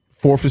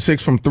 4 for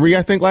 6 from 3,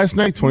 I think, last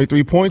night.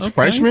 23 points. Okay.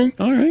 Freshman.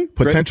 All right.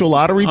 Potential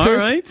lottery pick. All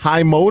right.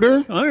 High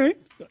motor. All right.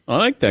 I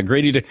like that.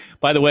 Grady Dick.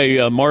 By the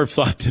way, Marv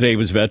thought today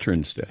was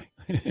Veterans Day.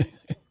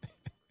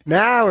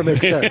 Now it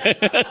makes sense. you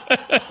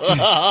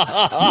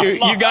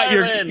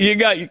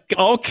got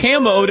all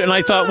camoed, and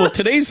I thought, well,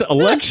 today's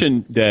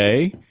election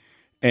day.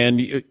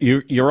 And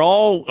you're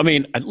all, I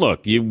mean,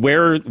 look, you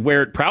wear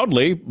it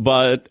proudly,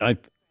 but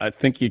I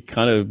think you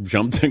kind of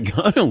jumped the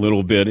gun a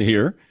little bit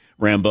here,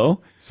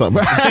 Rambo. Yeah.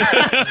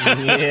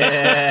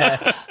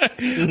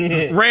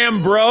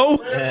 Rambro.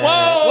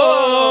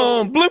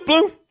 Whoa!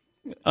 Bloop,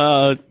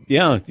 bloop.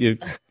 Yeah,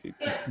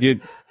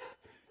 you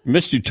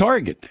missed your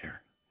target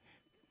there.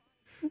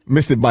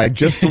 Missed it by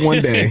just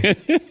one day.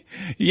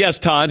 Yes,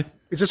 Todd.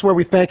 Is this where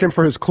we thank him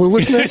for his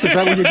cluelessness? Is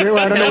that what you do?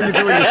 I don't know what you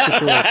do in this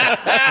situation.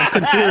 I'm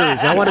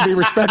confused. I want to be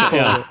respectful.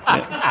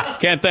 Yeah.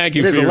 Can't thank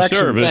you for your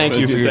service. Thank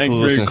you for your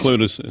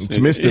cluelessness. It's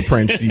Mr.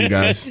 Prince to you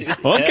guys.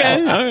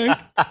 Okay, all right.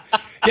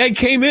 Yeah, he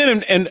came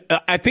in, and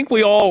I think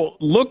we all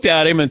looked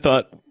at him and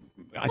thought,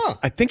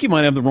 I think he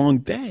might have the wrong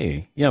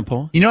day. Yeah,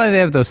 Paul? You know they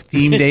have those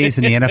theme days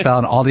in the NFL,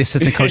 and all the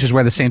assistant coaches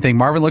wear the same thing?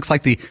 Marvin looks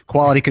like the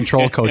quality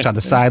control coach on the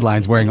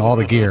sidelines wearing all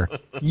the gear.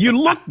 You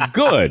look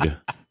good.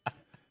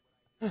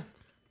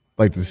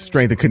 Like the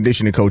strength and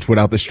conditioning coach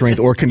without the strength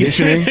or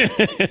conditioning.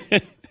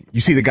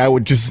 You see the guy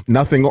with just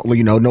nothing,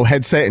 no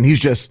headset, and he's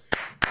just,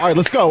 all right,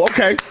 let's go.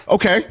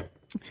 Okay.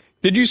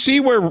 Did you see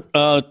where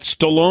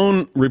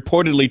Stallone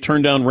reportedly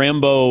turned down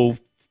Rambo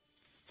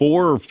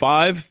 4 or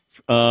 5?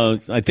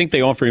 I think they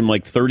offered him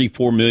like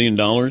 $34 million,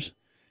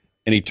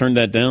 and he turned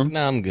that down.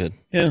 No, I'm good.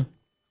 Yeah.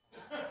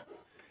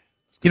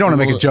 You don't want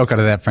to make a joke out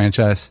of that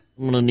franchise.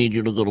 I'm going to need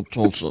you to go to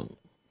Tulsa.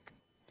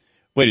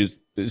 Wait,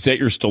 is that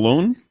your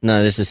Stallone?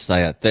 No, this is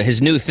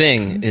his new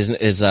thing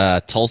is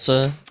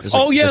Tulsa.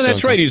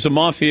 That's right. He's a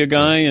mafia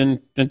guy in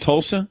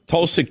Tulsa.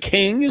 Tulsa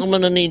King. I'm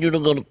going to need you to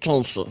go to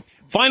Tulsa.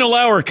 Final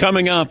hour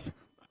coming up.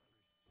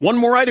 One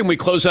more item. We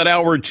close out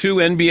hour 2.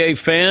 NBA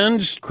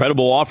fans,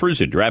 incredible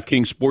offers at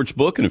DraftKings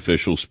Sportsbook, an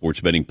official sports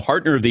betting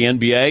partner of the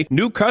NBA.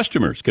 New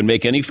customers can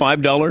make any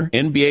 $5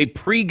 NBA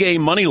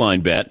pregame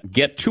moneyline bet.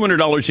 Get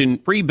 $200 in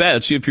free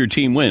bets if your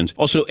team wins.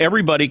 Also,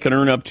 everybody can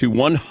earn up to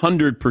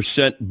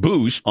 100%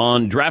 boost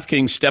on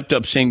DraftKings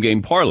stepped-up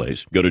same-game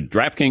parlays. Go to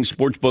DraftKings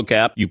Sportsbook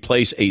app. You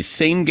place a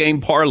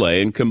same-game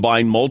parlay and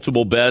combine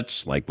multiple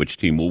bets, like which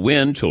team will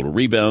win, total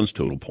rebounds,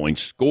 total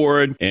points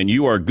scored, and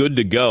you are good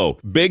to go.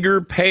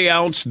 Bigger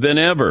payouts than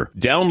ever.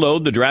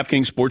 Download the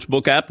DraftKings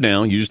Sportsbook app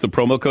now. Use the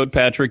promo code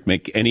Patrick.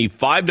 Make any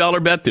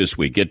 $5 bet this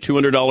week. Get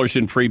 $200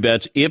 in free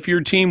bets if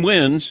your team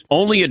wins.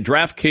 Only at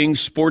DraftKings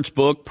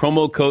Sportsbook,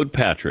 promo code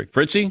Patrick.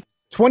 Fritzy?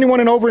 21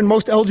 and over in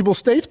most eligible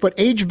states, but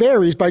age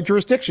varies by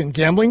jurisdiction.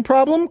 Gambling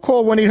problem?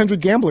 Call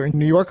 1-800-GAMBLER. In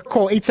New York,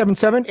 call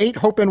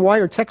 877-8-HOPE-NY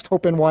or text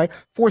HOPE-NY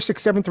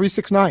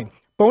 467-369.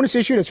 Bonus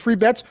issued as free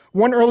bets.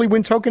 One early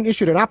win token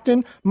issued at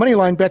opt-in.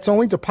 Moneyline bets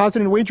only.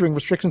 Deposit and wagering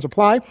restrictions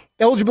apply.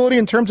 Eligibility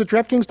and terms at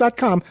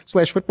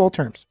DraftKings.com/football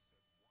terms.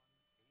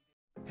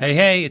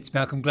 Hey, it's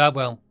Malcolm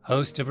Gladwell,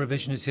 host of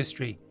Revisionist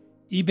History.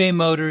 eBay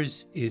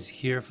Motors is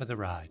here for the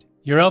ride.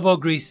 Your elbow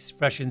grease,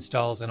 fresh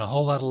installs, and a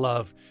whole lot of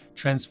love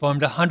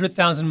transformed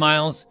 100,000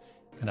 miles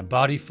and a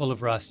body full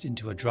of rust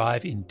into a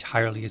drive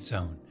entirely its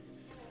own.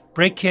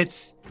 Brake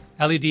kits,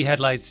 LED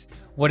headlights,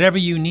 whatever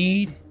you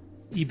need,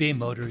 eBay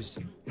Motors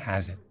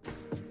has it.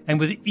 And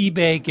with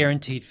eBay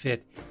Guaranteed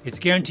Fit, it's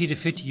guaranteed to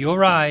fit your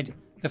ride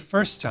the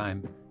first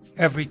time,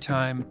 every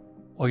time,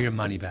 or your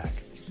money back.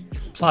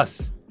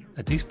 Plus,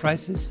 at these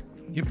prices,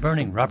 you're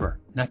burning rubber,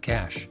 not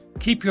cash.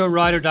 Keep your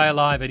ride or die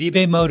alive at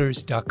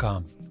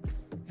ebaymotors.com.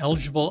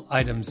 Eligible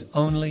items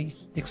only.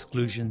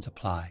 Exclusions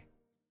apply.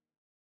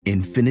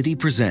 Infiniti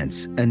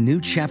presents a new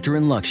chapter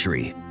in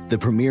luxury, the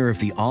premiere of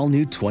the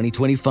all-new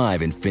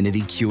 2025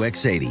 Infiniti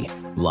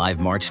QX80, live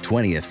March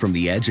 20th from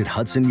the Edge at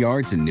Hudson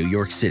Yards in New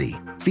York City,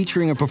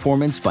 featuring a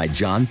performance by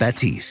John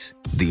Batiste.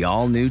 The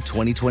all-new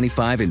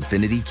 2025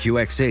 Infiniti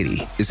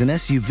QX80 is an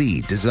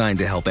SUV designed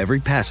to help every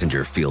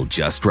passenger feel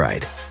just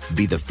right.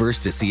 Be the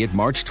first to see it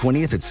March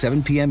 20th at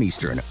 7 p.m.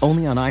 Eastern,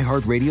 only on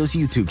iHeartRadio's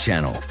YouTube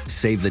channel.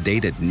 Save the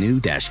date at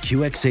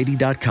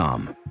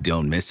new-QX80.com.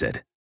 Don't miss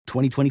it.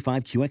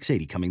 2025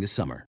 QX80 coming this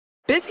summer.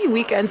 Busy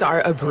weekends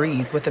are a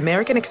breeze with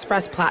American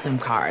Express Platinum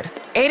Card.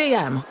 8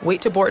 a.m.,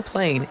 wait to board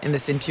plane in the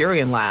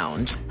Centurion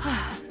Lounge.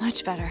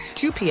 Much better.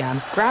 2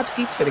 p.m., grab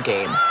seats for the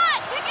game.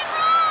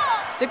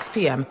 6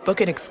 p.m., book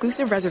an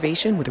exclusive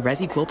reservation with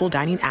Resi Global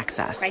Dining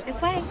Access. Right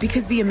this way.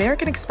 Because the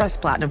American Express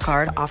Platinum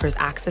Card offers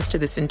access to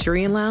the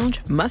Centurion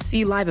Lounge,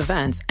 must-see live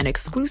events, and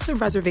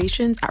exclusive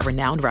reservations at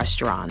renowned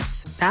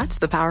restaurants. That's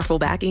the powerful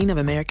backing of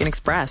American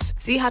Express.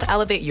 See how to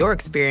elevate your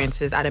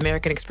experiences at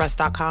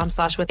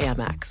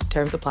americanexpress.com/with-Amex.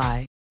 Terms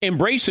apply.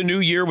 Embrace a new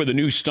year with a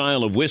new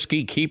style of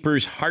whiskey,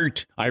 Keeper's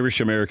Heart Irish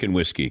American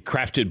Whiskey.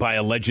 Crafted by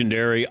a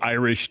legendary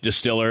Irish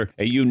distiller,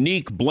 a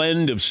unique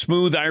blend of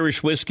smooth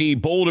Irish whiskey,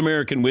 bold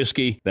American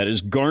whiskey that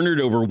has garnered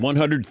over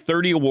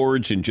 130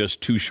 awards in just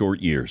 2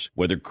 short years.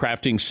 Whether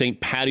crafting St.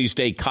 Paddy's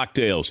Day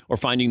cocktails or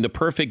finding the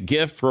perfect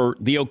gift for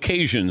the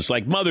occasions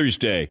like Mother's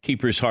Day,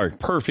 Keeper's Heart,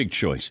 perfect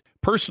choice.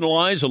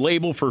 Personalize a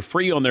label for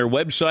free on their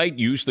website.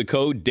 Use the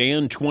code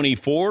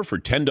DAN24 for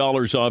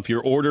 $10 off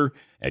your order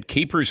at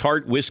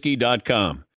keepersheartwhiskey.com.